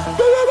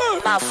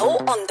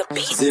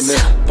Zime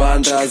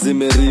panda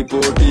zime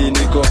ripoti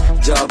Niko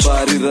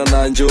Jabari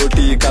rana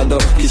njoti Kando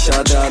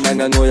kishada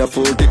nangango ya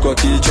poti kwa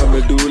kichwa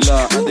medula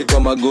Hadi kwa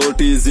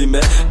magoti Zime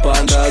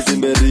panda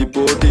zime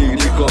ripoti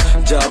Niko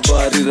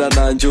Jabari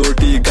rana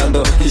njoti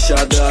Kando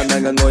kishada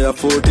nangango ya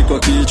poti kwa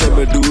kichwa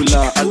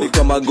medula Hadi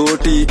kwa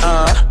magoti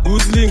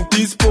Guzling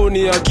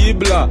tisponi ya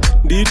kibla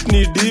Dit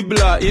ni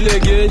dibla ile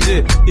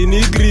genje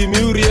Inigri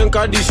miurien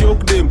kadi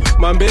shock them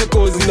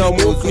Mambeko zina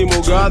mok ni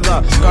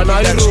mogadha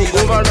Kanairo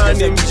governor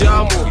ni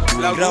mjamo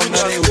Laguna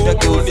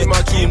ni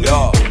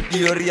makindo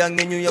Diori yang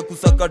nenyu ya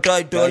kusaka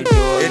title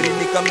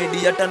Erini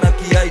kamedi hata na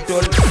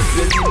ki-idol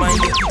Wezi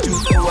mind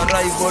kichusu wa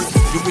rival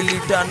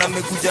Jubilita na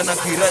mekuja na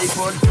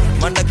ki-rifle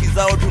Manda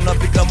kizao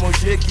tunapika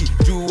mosheki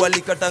Juu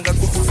walikatanga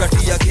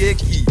kutukatia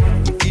keki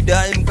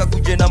Mkidai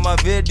mkakuje na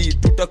mavedi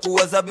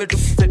Tutakuwa zabe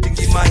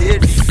tukisetingi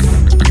mahedi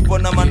Kipo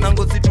na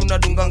manango si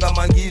tunadunganga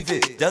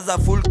mangive Jaza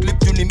full clip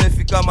tu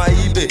nimefika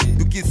maibe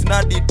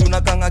Tukisnadi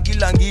tunakanga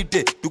kila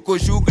ngite Tuko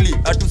shughuli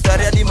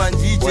atusari hadi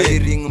manjije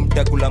Wairing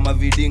mtakula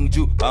maviding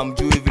juu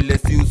Amjui vile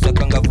si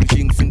usakanga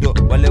vushing sindo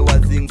Wale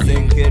wazing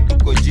senke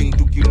tuko jing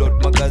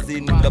tukilot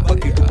magazine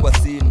Mtabaki tu kwa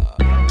scene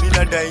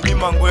Mina daini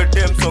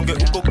mangwete msonge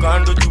uko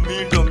kando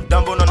Jumindo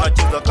mtambo na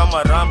nacheza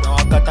kama ram Na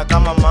wakata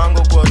kama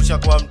mango kuarusha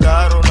kwa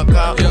mtaro Na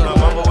kaa una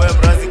mambo we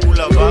mrazi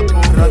kula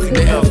vako Mrazi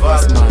kula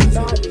vako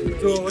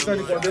So wata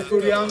ni kwa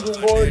desturi yangu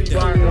boy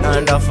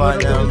Na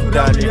ndafanya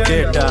mtani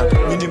teta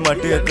Mini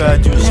mateka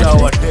jusha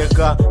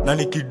wateka Na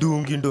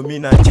nikidungi ndo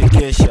mina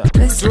chekesha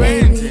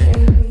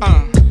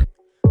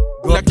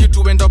Kila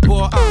kitu wenda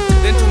poa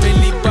Then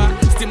tumelipa,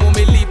 stimu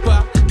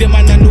umelipa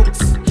Demana nuks,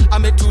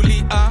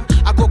 ametulia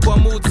Ako kwa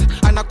moods,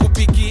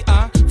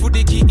 anakupikia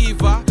Fudiki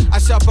iva,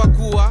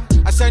 ashapakua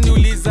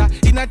Ashaniuliza,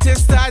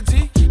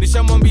 inatestaji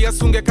Nishamwambia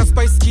sunge ka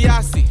spice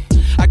kiasi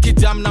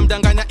Akijam na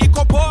mdanganya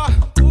iko poa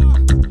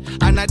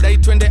Anadai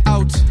twende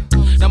out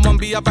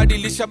Namwambia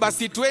badilisha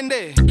basi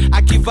twende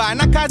Akivaa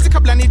na kazi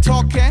kabla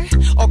nitoke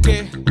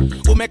Okay,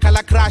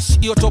 umekala crash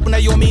Iyo top na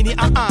iyo mini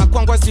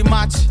Kwangu si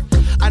match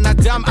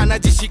Anadam,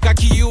 anajishika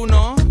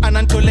kiuno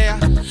Anantolea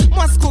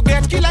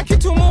Mwaskuget kila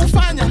kitu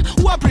muufanya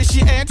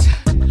appreciate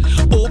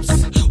Oops,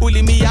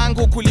 ulimi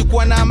yangu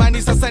kulikuwa na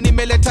amani Sasa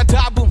nimeleta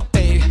tabu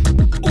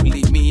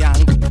ulimi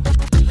yangu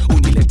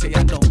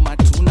uniletea noma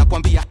tu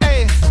nakwambia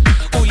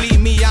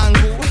ulimi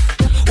yangu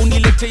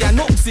uniletea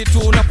noksi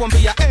tu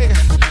nakwambia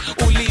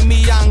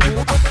ulimi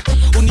yangu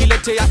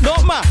uniletea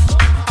noma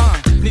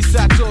ni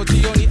sato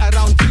jioni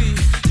around 3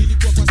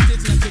 nilikuwa kwa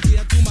stage na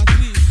tegea tuma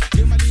 3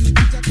 kama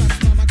linipita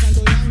kasimama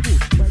kando yangu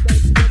baadaye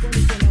kidogo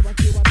niko na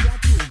wake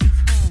watatu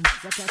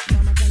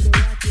wakasimama kando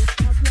yake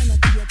hakuwa na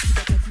kia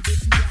kiba kwa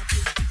kibeti yake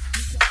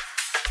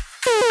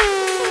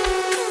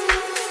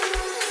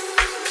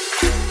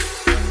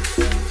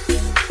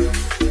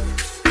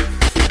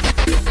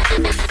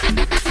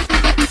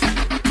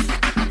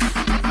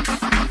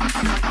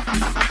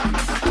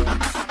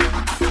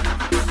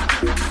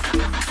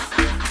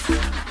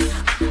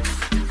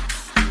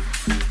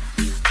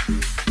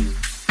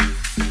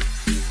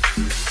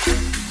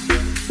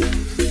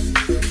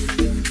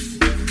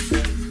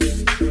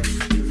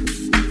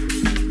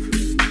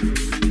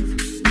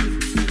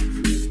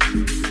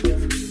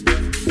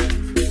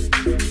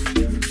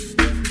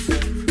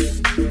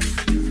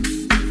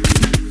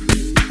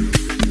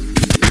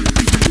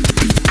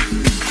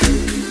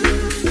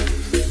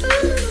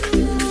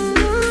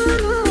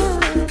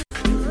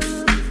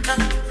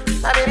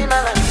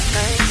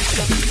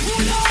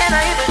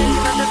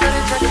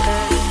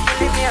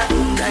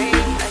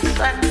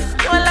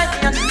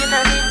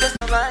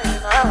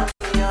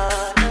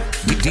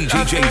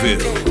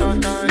Jayville.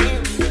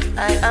 I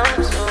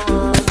am so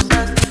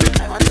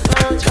obsessed. I want to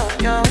put your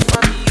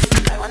body.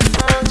 I want to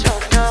put your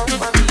body.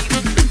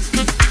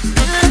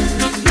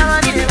 I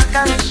want to make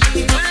a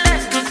machine.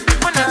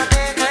 Wanna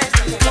make a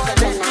machine.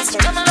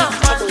 Come along,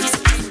 buddy.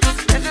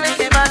 Let's make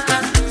a bad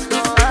man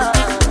go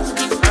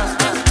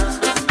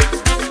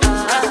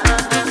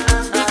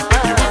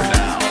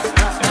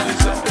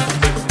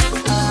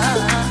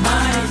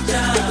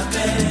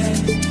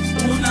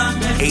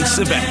Ace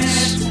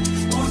Events.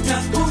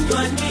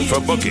 For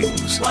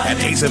bookings at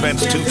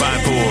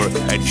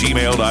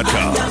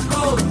aceevents254@gmail.com.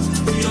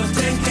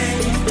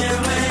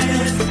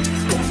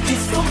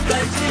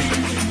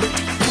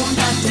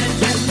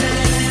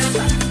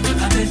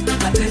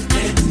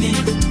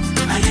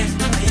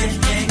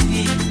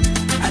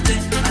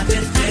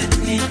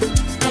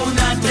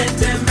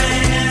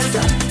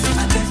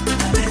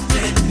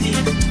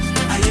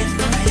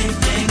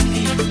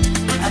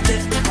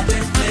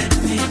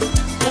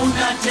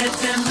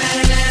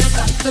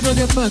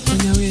 Kadoga pa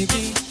kwenye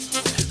wegi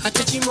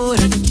hata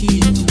chimora ni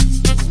kitu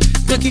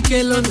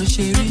kakikelo no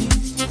sheri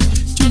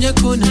chunya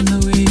kona na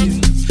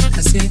wewe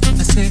ase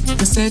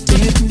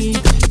tetni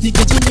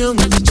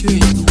nikichinyonga ni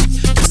chwetu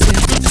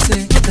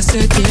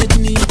ase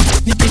tetni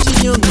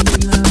nikichinyonga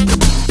ni lamu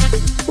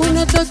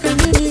unataka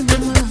nini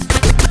mama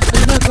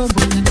unakombo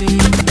na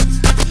deni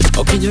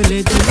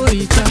okinyolete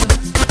boika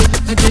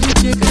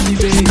atenicheka ni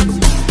beku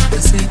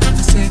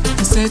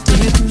ase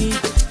tetni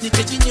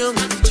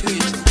nikichinyonga ni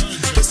chwetu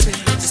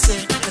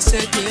I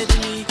said, get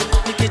me, you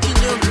get in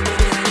your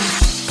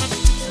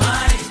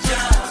my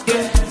job,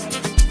 yeah.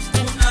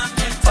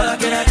 All I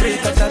get a great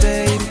better,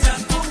 baby.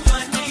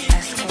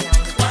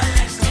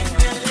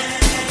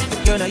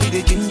 Girl, now you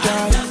the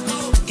ginger.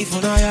 If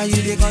you know how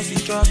you the cause you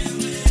trouble.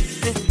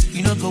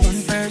 You know go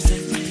one person.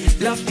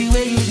 Love the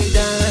way you the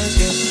dance,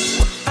 yeah.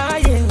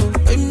 I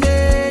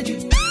made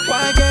you.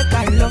 Why get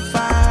kind of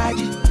fire?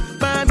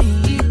 Mommy,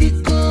 you be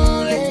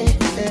cool,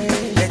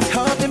 let's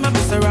hop in my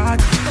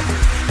Maserati.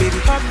 Baby,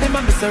 hop in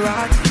my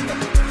Maserati.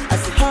 I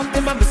said, hop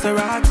in my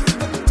Maserati.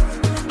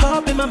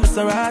 Hop in my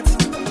Maserati.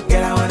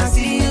 Girl, I wanna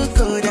see you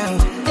go down.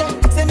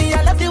 Say me,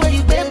 I love the way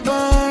you bend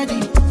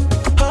body.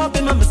 Hop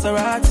in my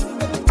Maserati.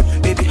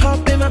 Baby,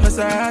 hop in my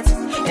Maserati.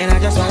 And I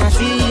just wanna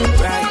see you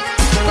right.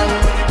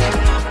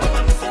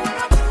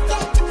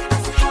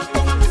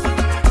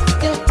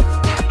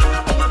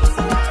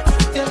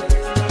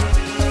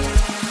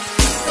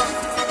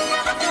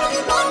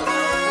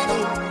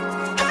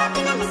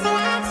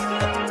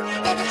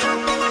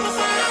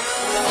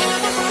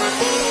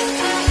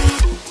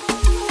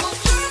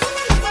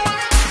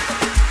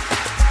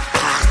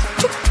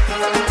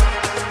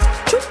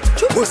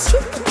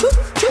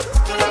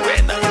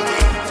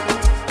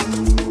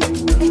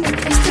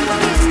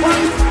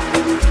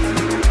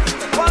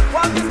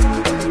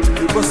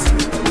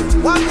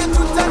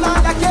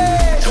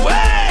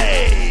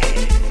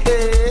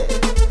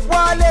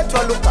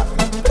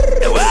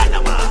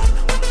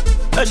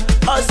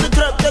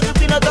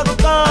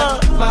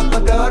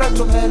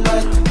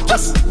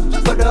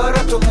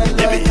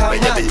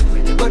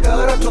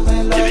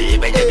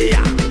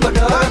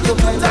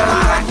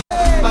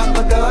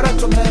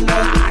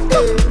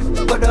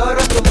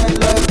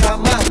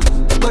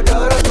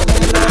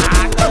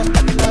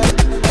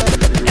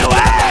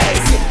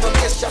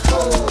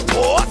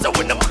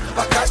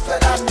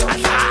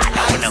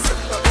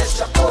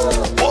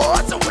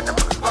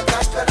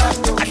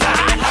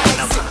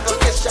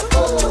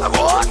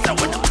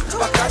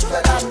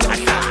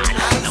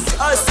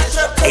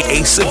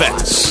 Ace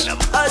Events.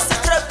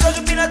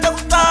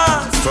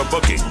 For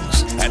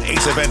bookings at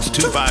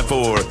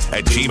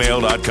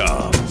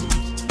aceevents254@gmail.com.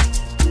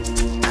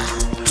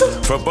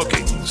 For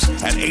bookings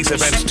at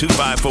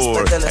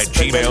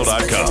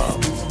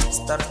aceevents254@gmail.com.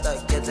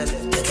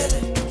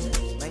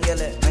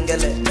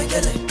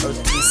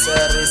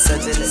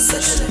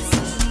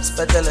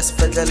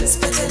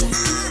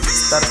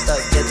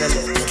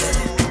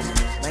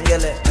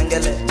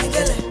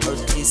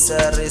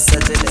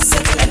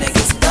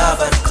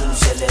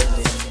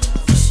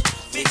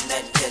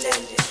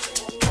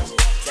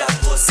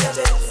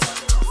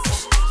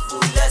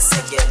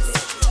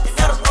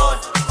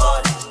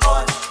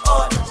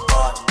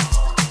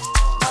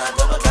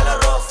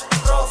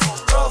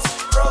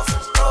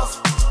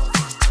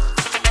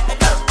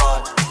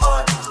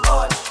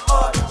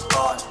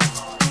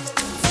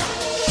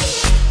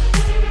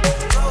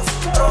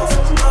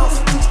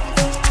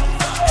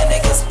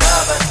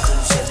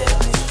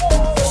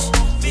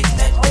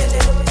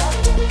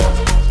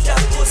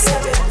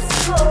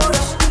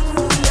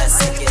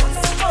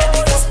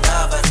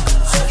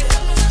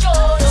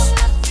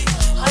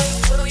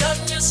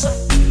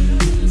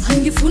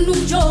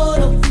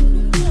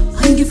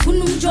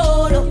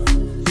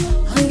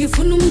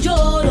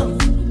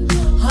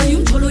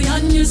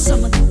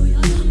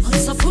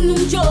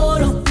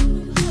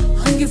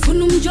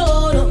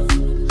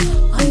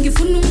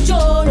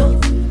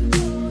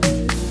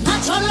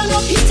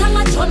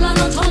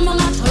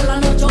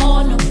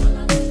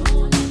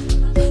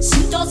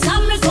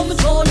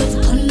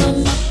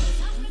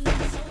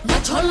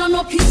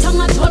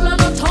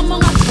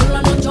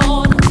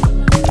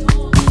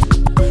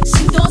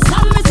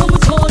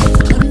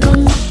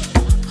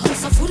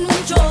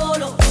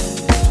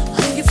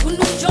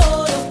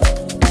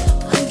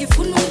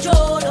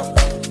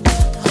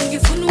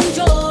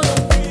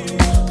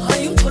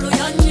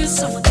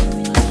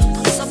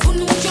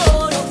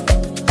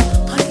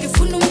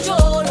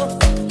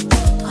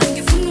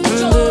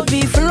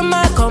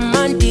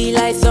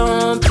 like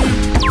zombie.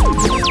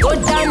 Go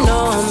down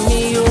on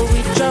me, oh,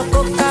 with your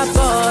coca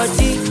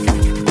body.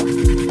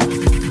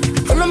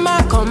 Follow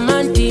my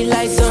command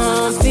like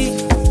zombie.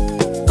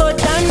 Go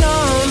down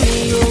on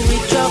me, oh,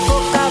 with your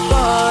coca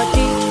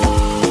body.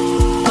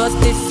 Cause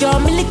this your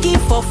milky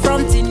for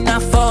front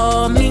enough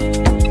for me.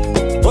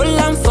 Hold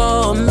on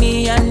for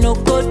me, I no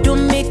go do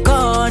me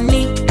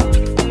corny.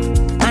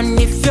 And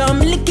if you're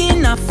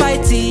milking a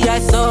fighty, I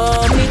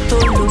saw me to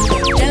lose.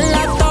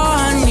 Gelato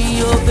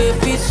honey, oh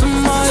baby,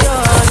 some more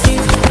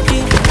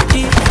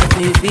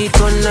baby,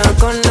 gonna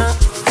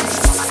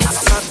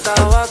waka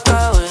waka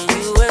when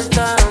you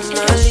enter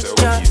my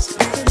licha.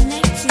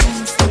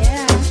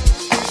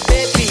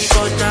 Baby,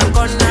 gonna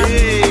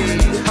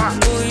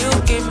do you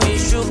give me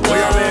sugar?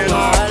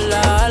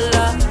 Hala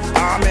hala.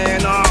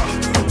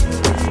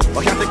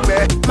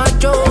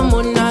 Macho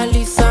Mona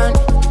Lisa,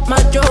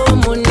 Macho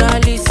Mona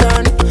Lisa,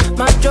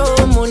 Macho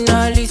Mona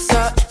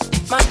Lisa,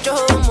 Macho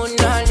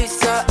Mona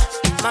Lisa,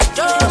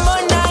 Macho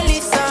Mona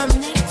Lisa,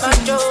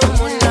 Macho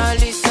Mona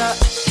Lisa,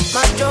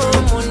 Macho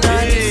Mona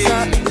Lisa,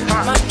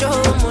 Macho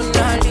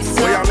Mona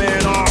Lisa.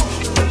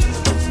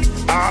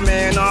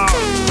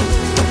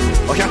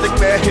 Oh, can't take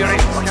me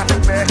hearing.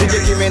 Did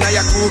you give me now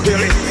your cool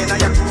hearing?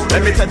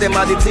 Let me tell them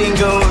how the thing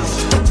goes.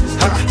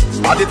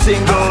 How the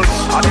thing goes.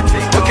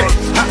 Okay,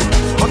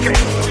 okay.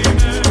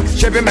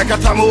 Chevy make a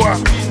tamua.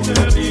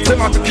 Say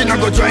my picking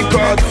go join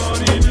God.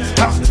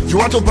 You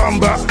want to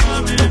bamba?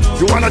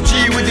 You wanna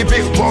G with the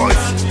big boys?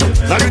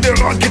 Now you the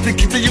wrong, get it,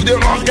 you the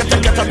wrong, get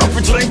enough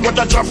to drink with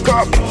a drop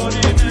cup.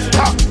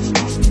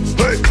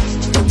 Hey,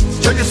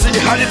 can you see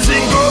how the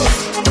thing goes?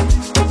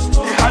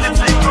 How the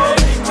thing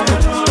goes?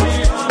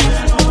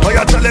 Oh,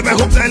 you're telling me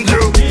who blend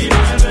you?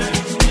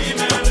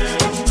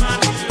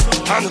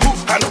 And who?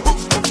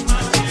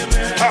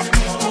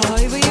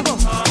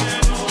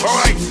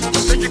 Alright,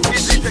 take it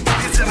easy,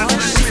 and I'm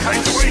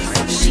behind the way.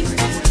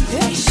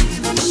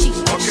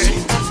 Okay.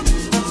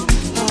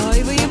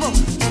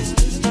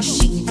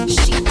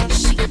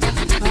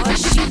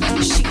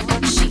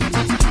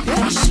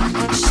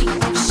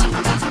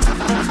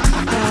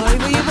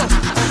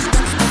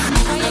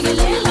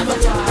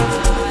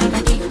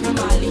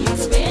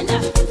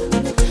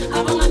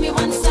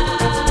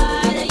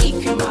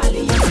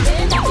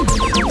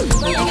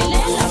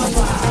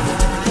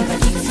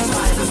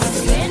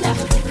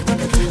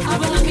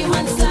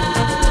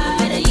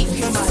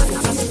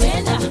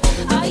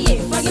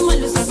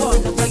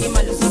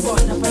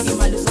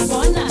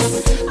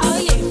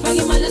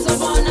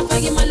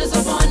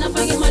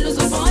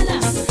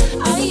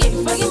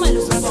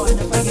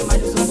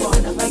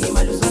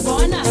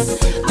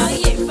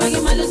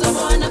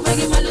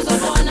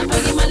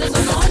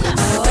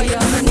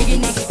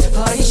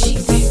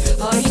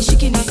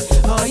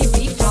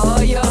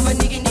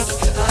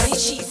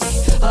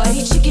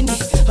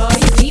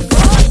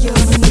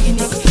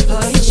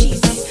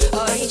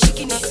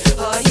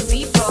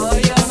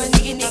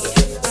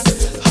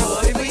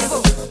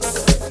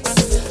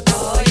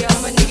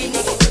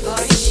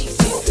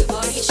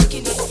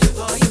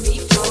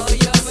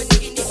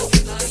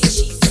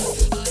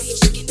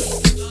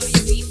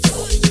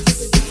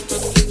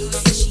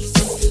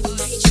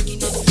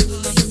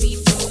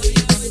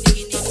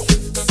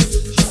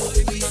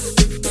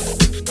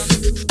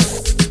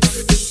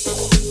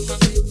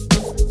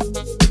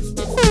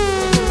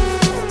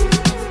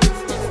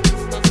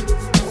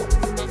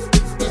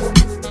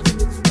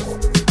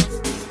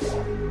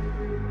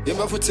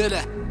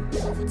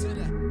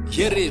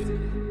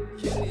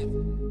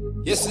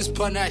 Yes, it's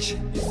panache.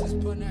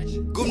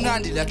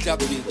 Gumnandi la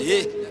klappi.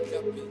 Yeah.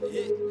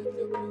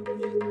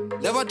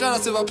 Never done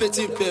us a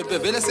petit pepe.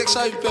 Vele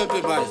seksha yu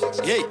pepe man.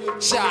 Hey,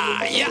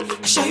 sha ya.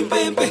 Sha yu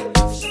pepe.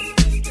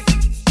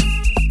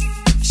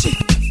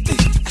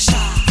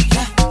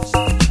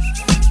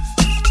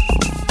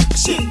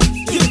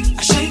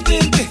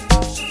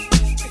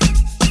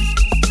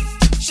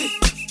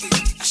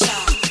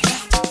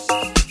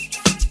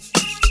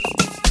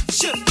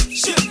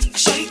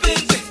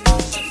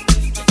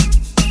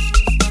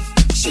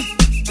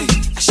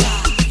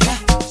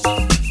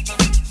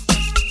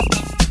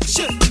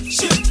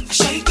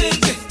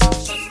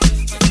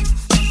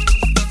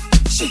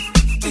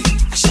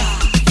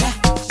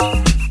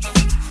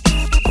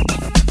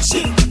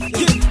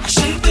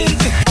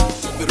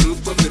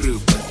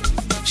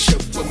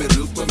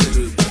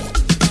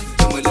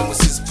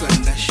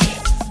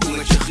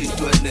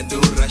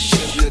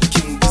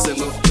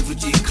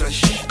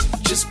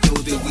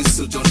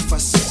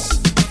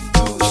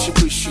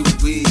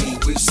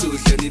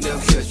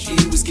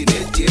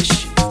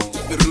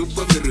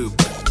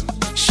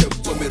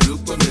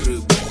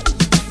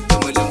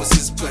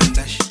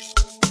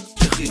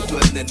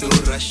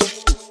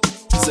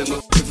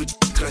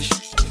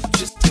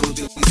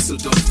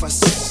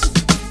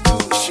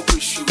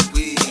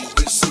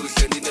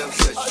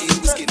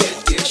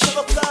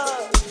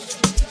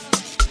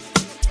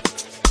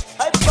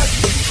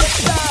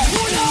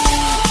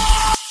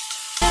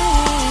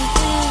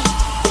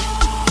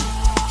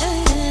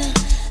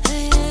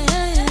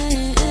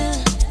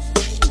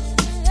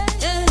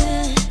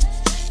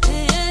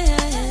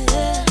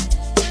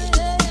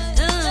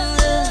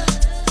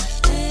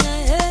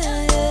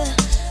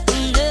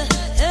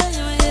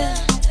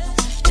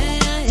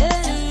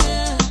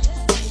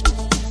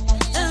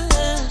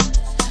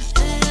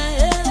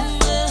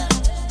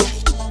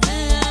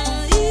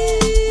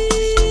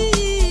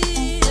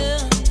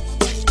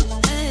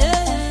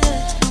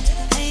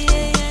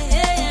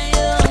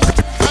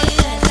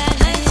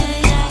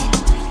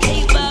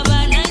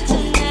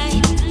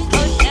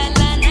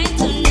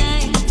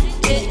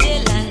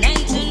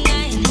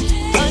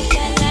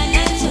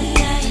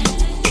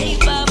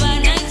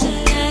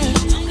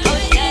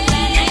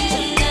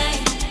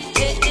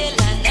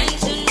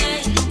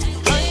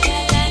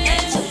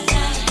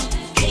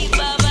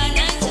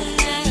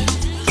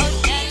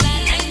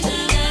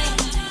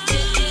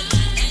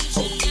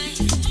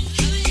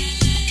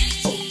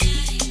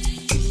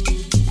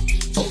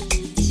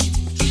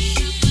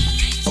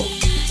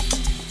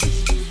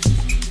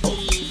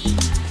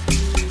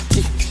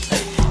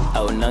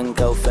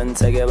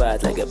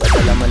 ke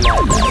batla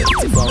malala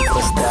tifam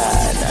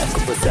frustana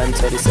kubusan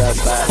tori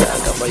sabala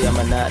kafaya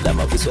manala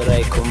mabuso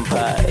rai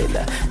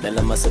compiler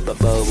nala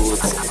masababa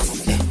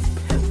boots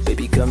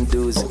baby come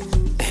do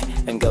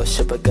and go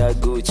shop a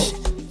Gucci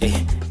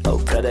oh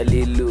Prada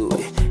Lilu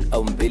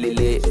oh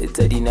Billy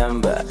tadi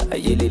number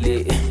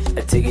ayelele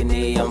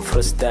atigini am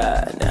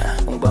frustana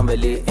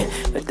umbambale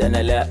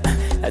danala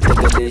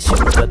atagale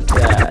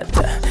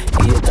shimratata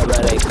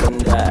iyatabarai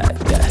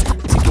kondata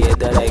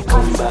together I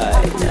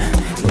combine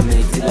we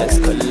make the legs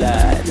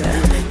collide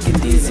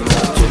get easy my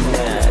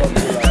journey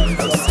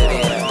I'm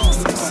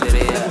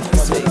serious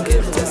so you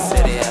get the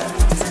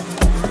serious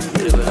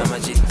dribble a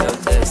magic of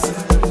this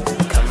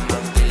come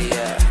on Billy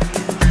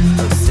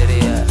I'm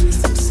serious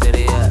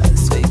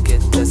so you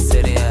get the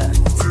serious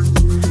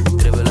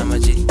dribble a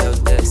magic of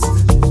this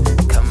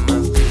come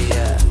on Billy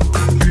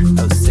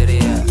I'm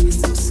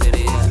serious so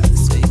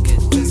you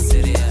get the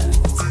serious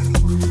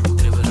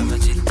dribble a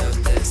magic of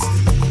this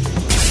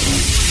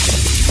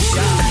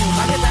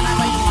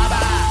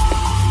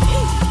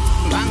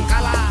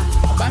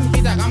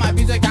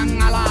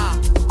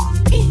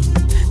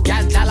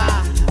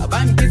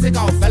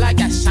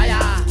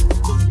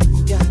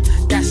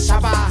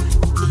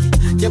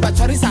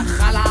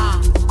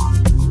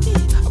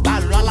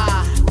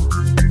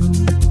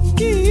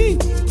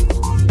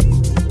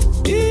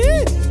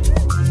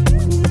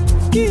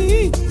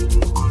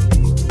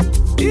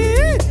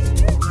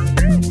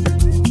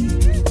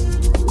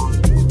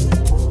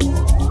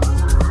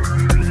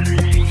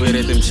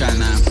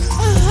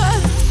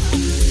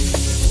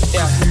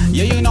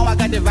Yeah, you know I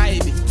got the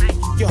vibe.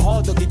 You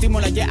hold the kitty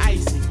like your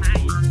ice.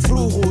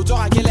 Through to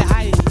I get a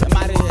high.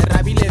 Mare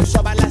Rabile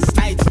Shaba last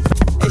night.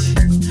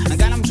 I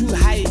got him too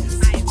high.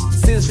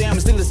 Still say I'm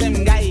still the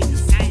same guy.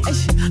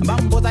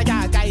 Bambo da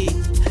guy.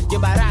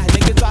 Gebara,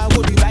 nigga to I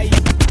would be right.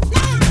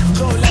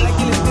 So like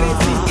kill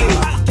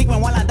it, take my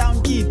one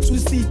down key to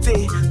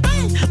city.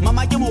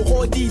 Mama give me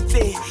hold it.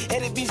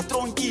 Every be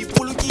strong key,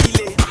 pull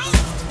kile.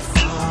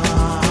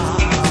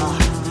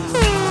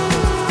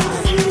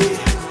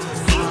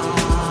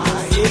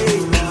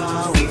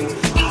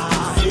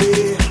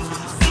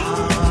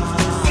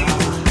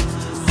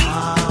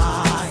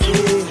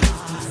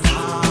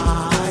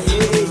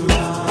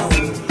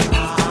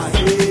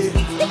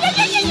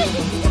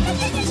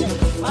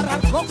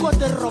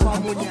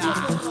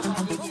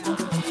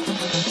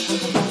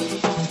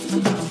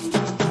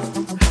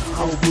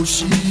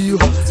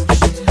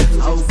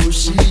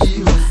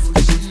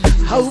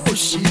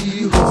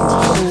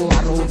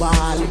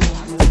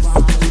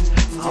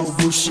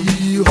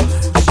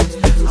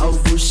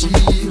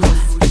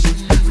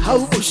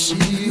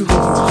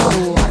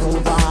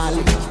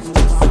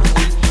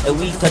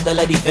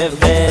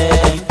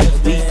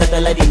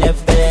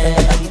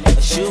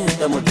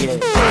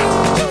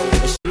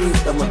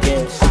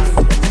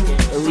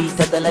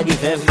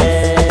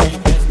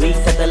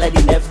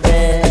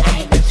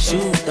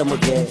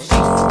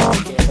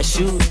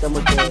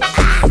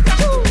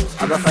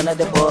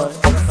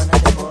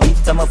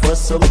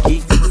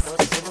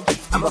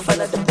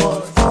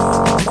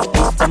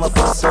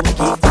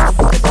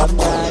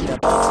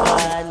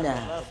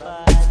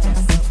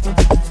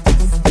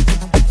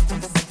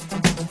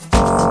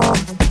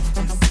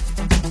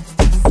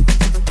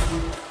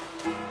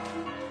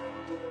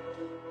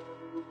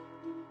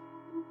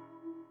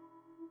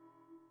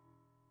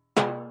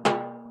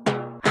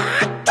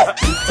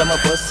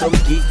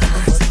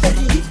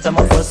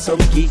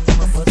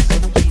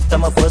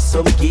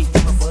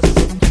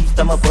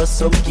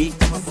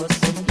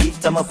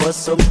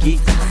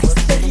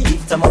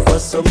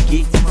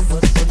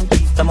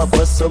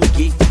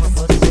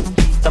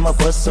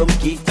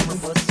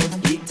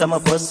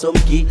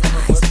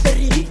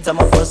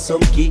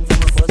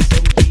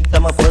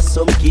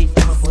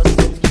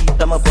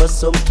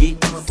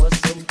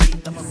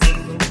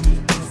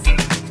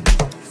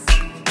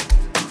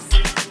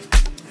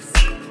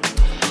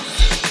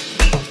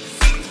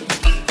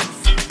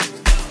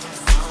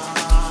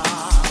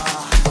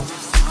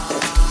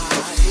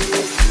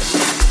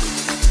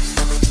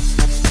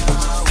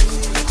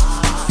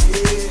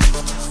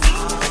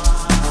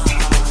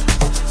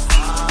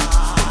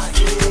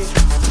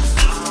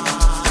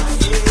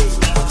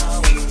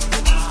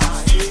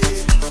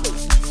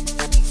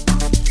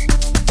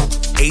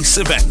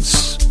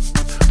 Events.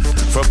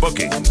 For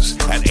bookings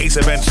at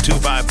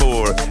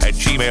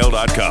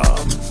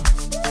aceevents254@gmail.com.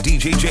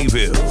 DJ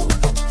Jayville.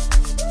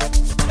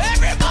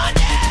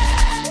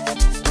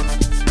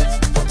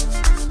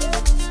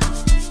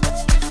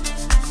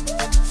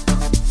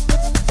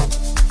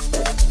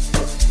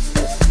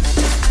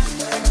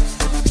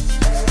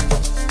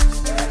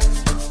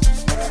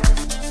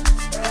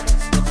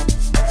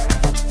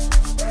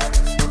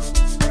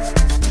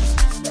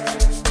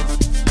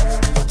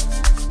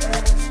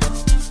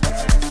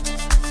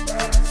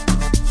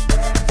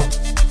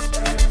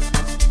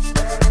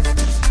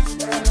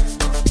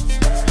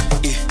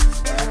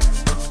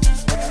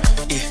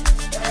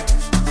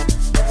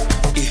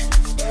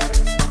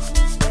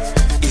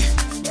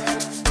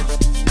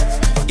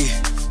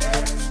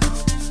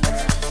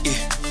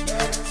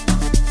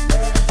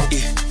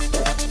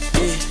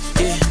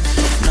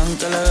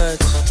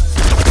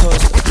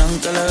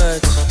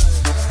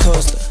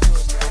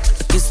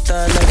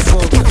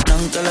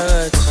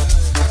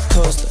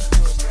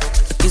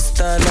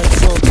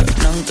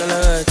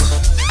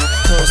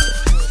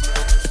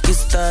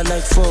 star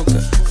like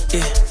Fokker,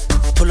 yeah.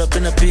 Pull up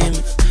in a beam,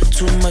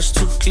 too much,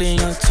 too clean,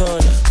 young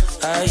taller.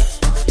 Aye,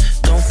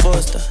 don't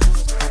foster,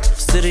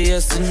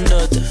 serious and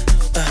other.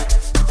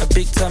 A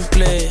big time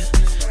player,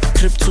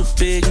 crib too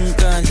big and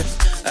ganja.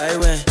 I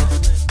went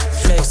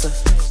flexer,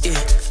 yeah.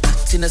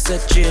 Tina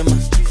said Jimmer,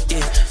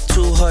 yeah.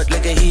 Too hot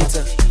like a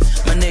heater.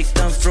 My neck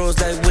done froze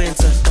like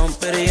winter. Don't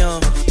bet it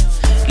on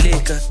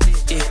liquor,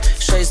 yeah.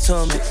 Shay's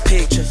told me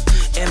picture.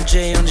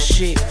 MJ on the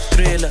sheet,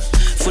 thriller.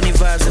 Funny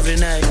vibes every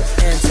night.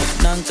 Enter,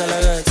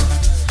 Nankalagata,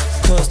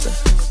 Costa,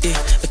 yeah.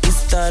 A kiss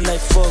star like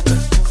Fokker,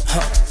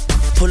 huh.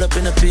 Pull up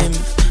in a beam,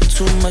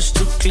 too much,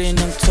 too clean,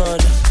 I'm taller.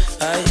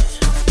 Aye,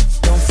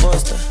 don't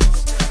foster,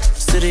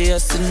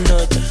 serious and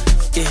other,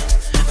 yeah.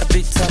 A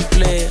big time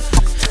player,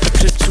 a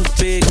crib too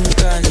big and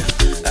ganja.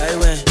 I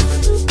went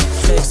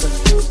flexer,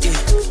 yeah.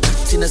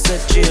 Tina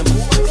said Jim,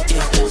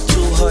 yeah.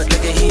 Too hot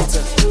like a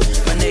heater.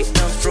 My neck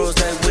done froze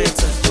like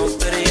winter. Don't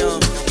bet it on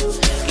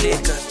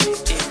liquor,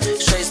 yeah.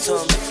 Shay's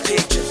told me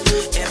picture.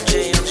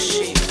 MJ on the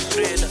sheet,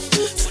 thriller.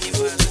 Funny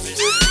vibes every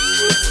night.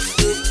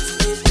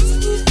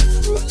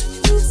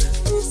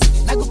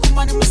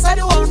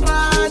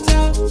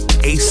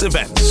 Ace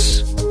Events.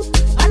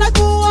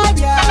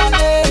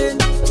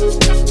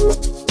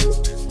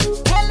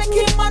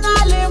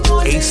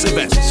 Ace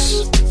Events.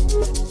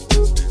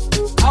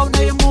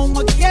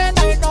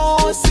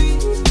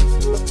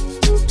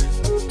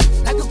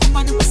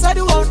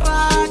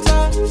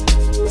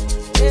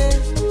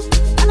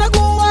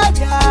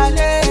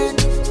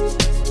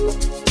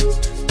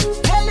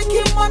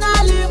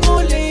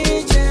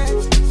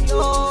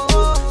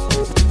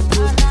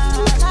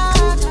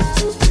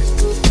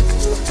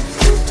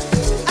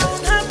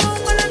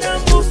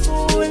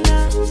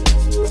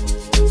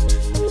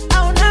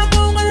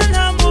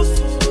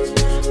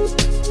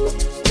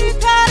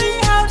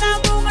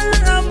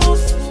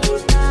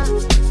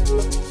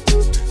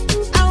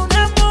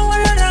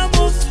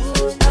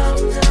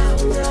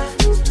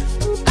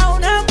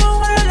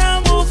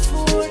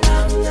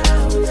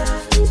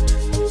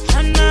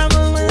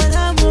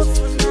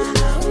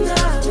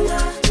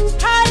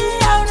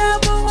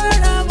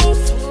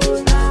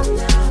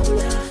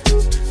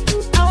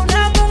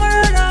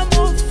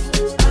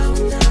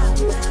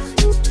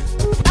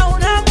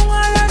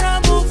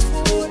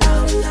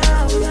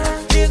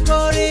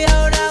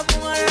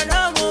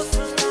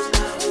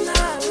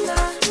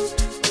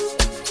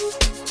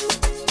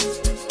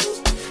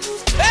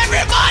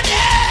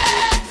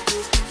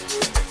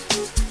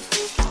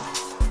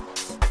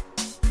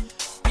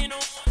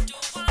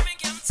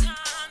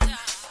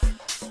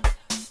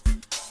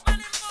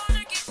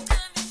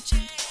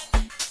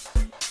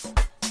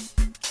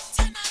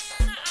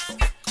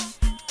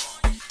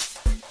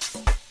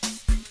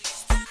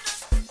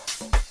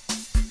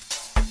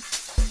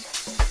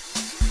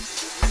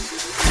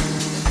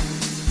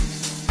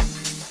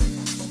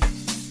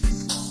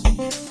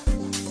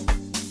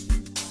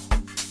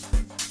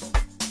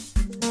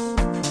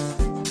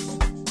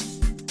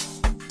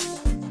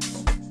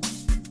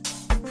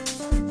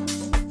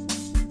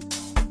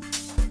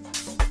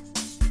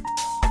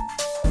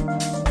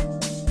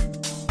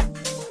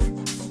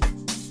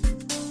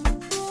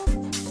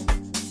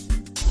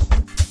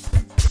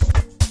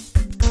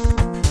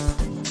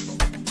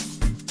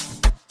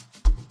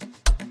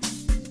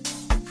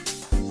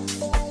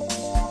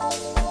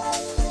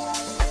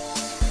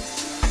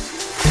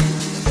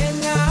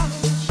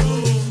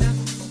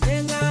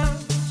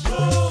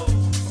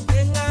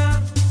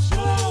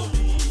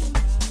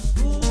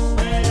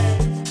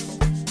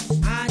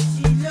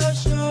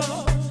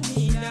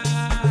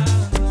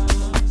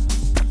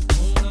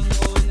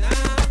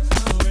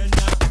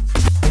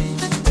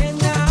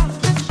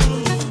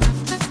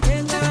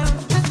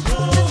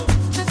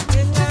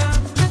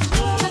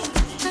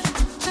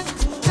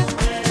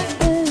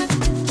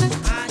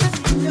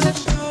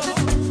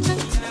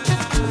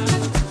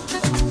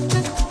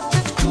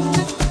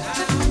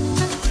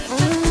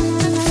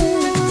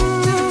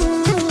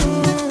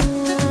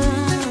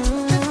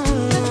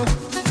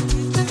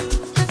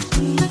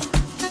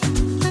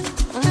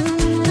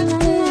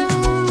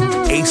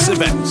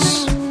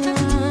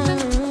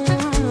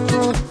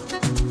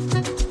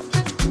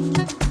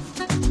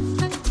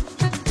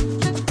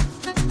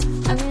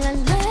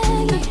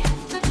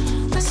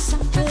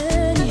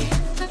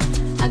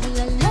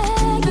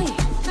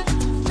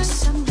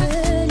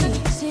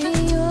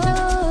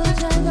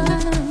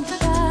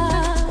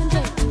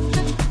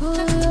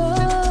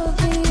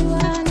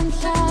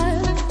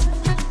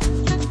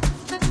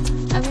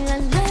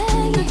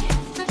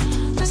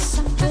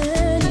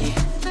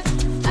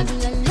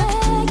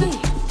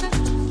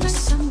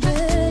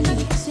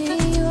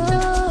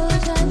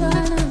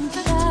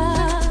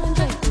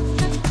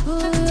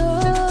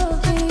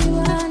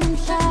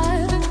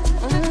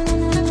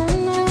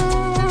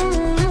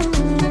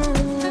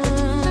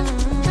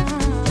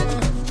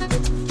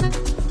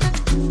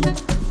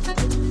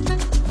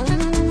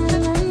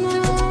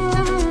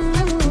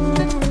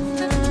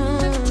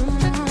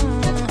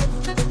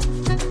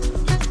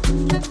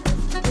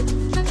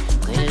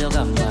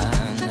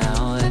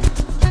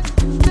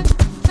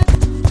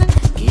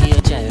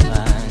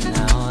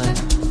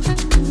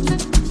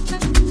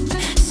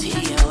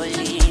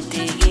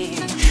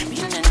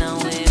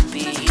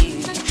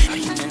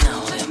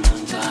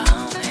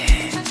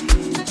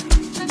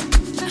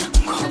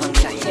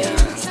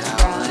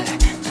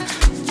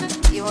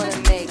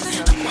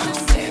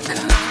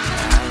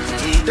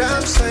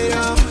 say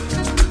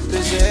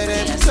busy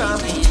anytime.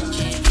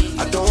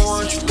 I don't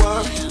want you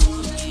worry.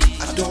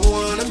 I don't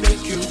wanna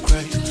make you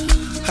cry.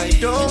 I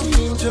don't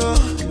mean to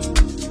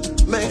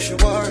make you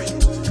worry.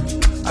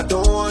 I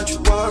don't want you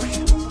worry.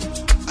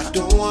 I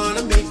don't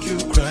wanna make you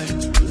cry.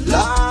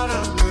 Lord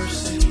have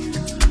mercy.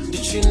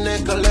 Did she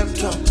neck a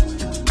laptop?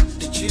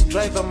 Did she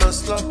drive a man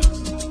slop?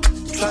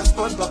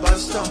 Transport baba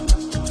stop.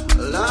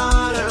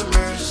 Lord have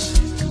mercy.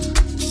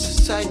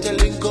 Society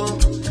link up.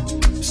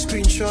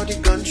 Screenshot the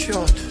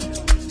gunshot.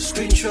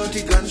 Screenshot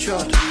the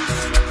gunshot.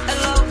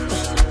 Hello,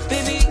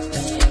 baby.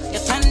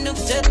 Your time look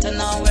dead and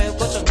now we're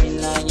going to be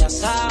in your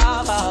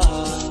saba.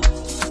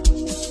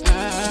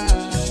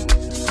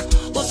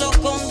 What's up,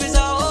 come with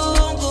our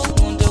own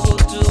go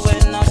to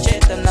when I'm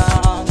chatting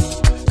now.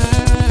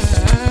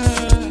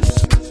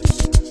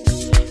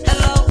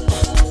 Hello,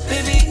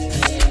 baby.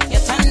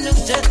 Your time look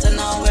dead and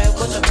now we're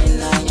going to be in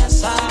your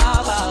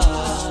saba.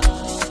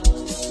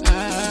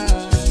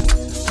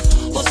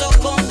 What's up,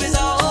 come with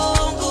our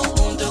own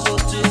go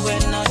to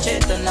when I'm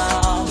chatting now.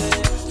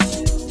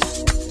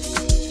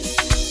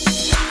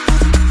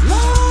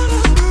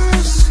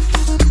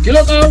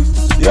 Kilo come?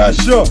 Yeah,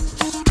 sure.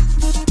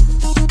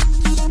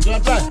 You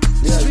apply?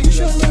 Yeah,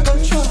 screenshot the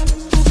gunshot.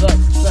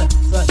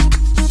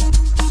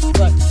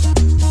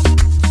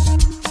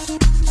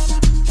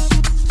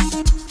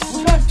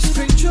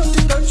 Screenshot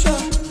the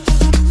gunshot.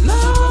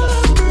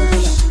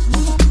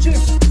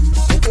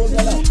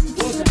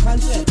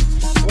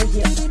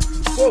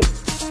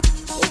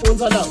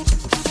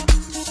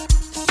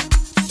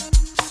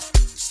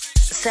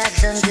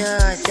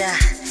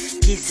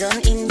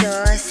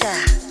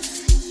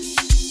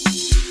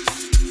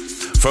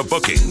 For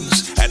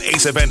bookings at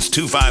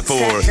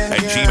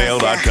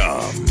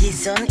aceevents254@gmail.com.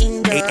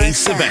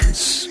 Ace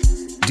Events.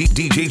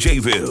 DJ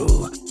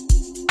Jayville.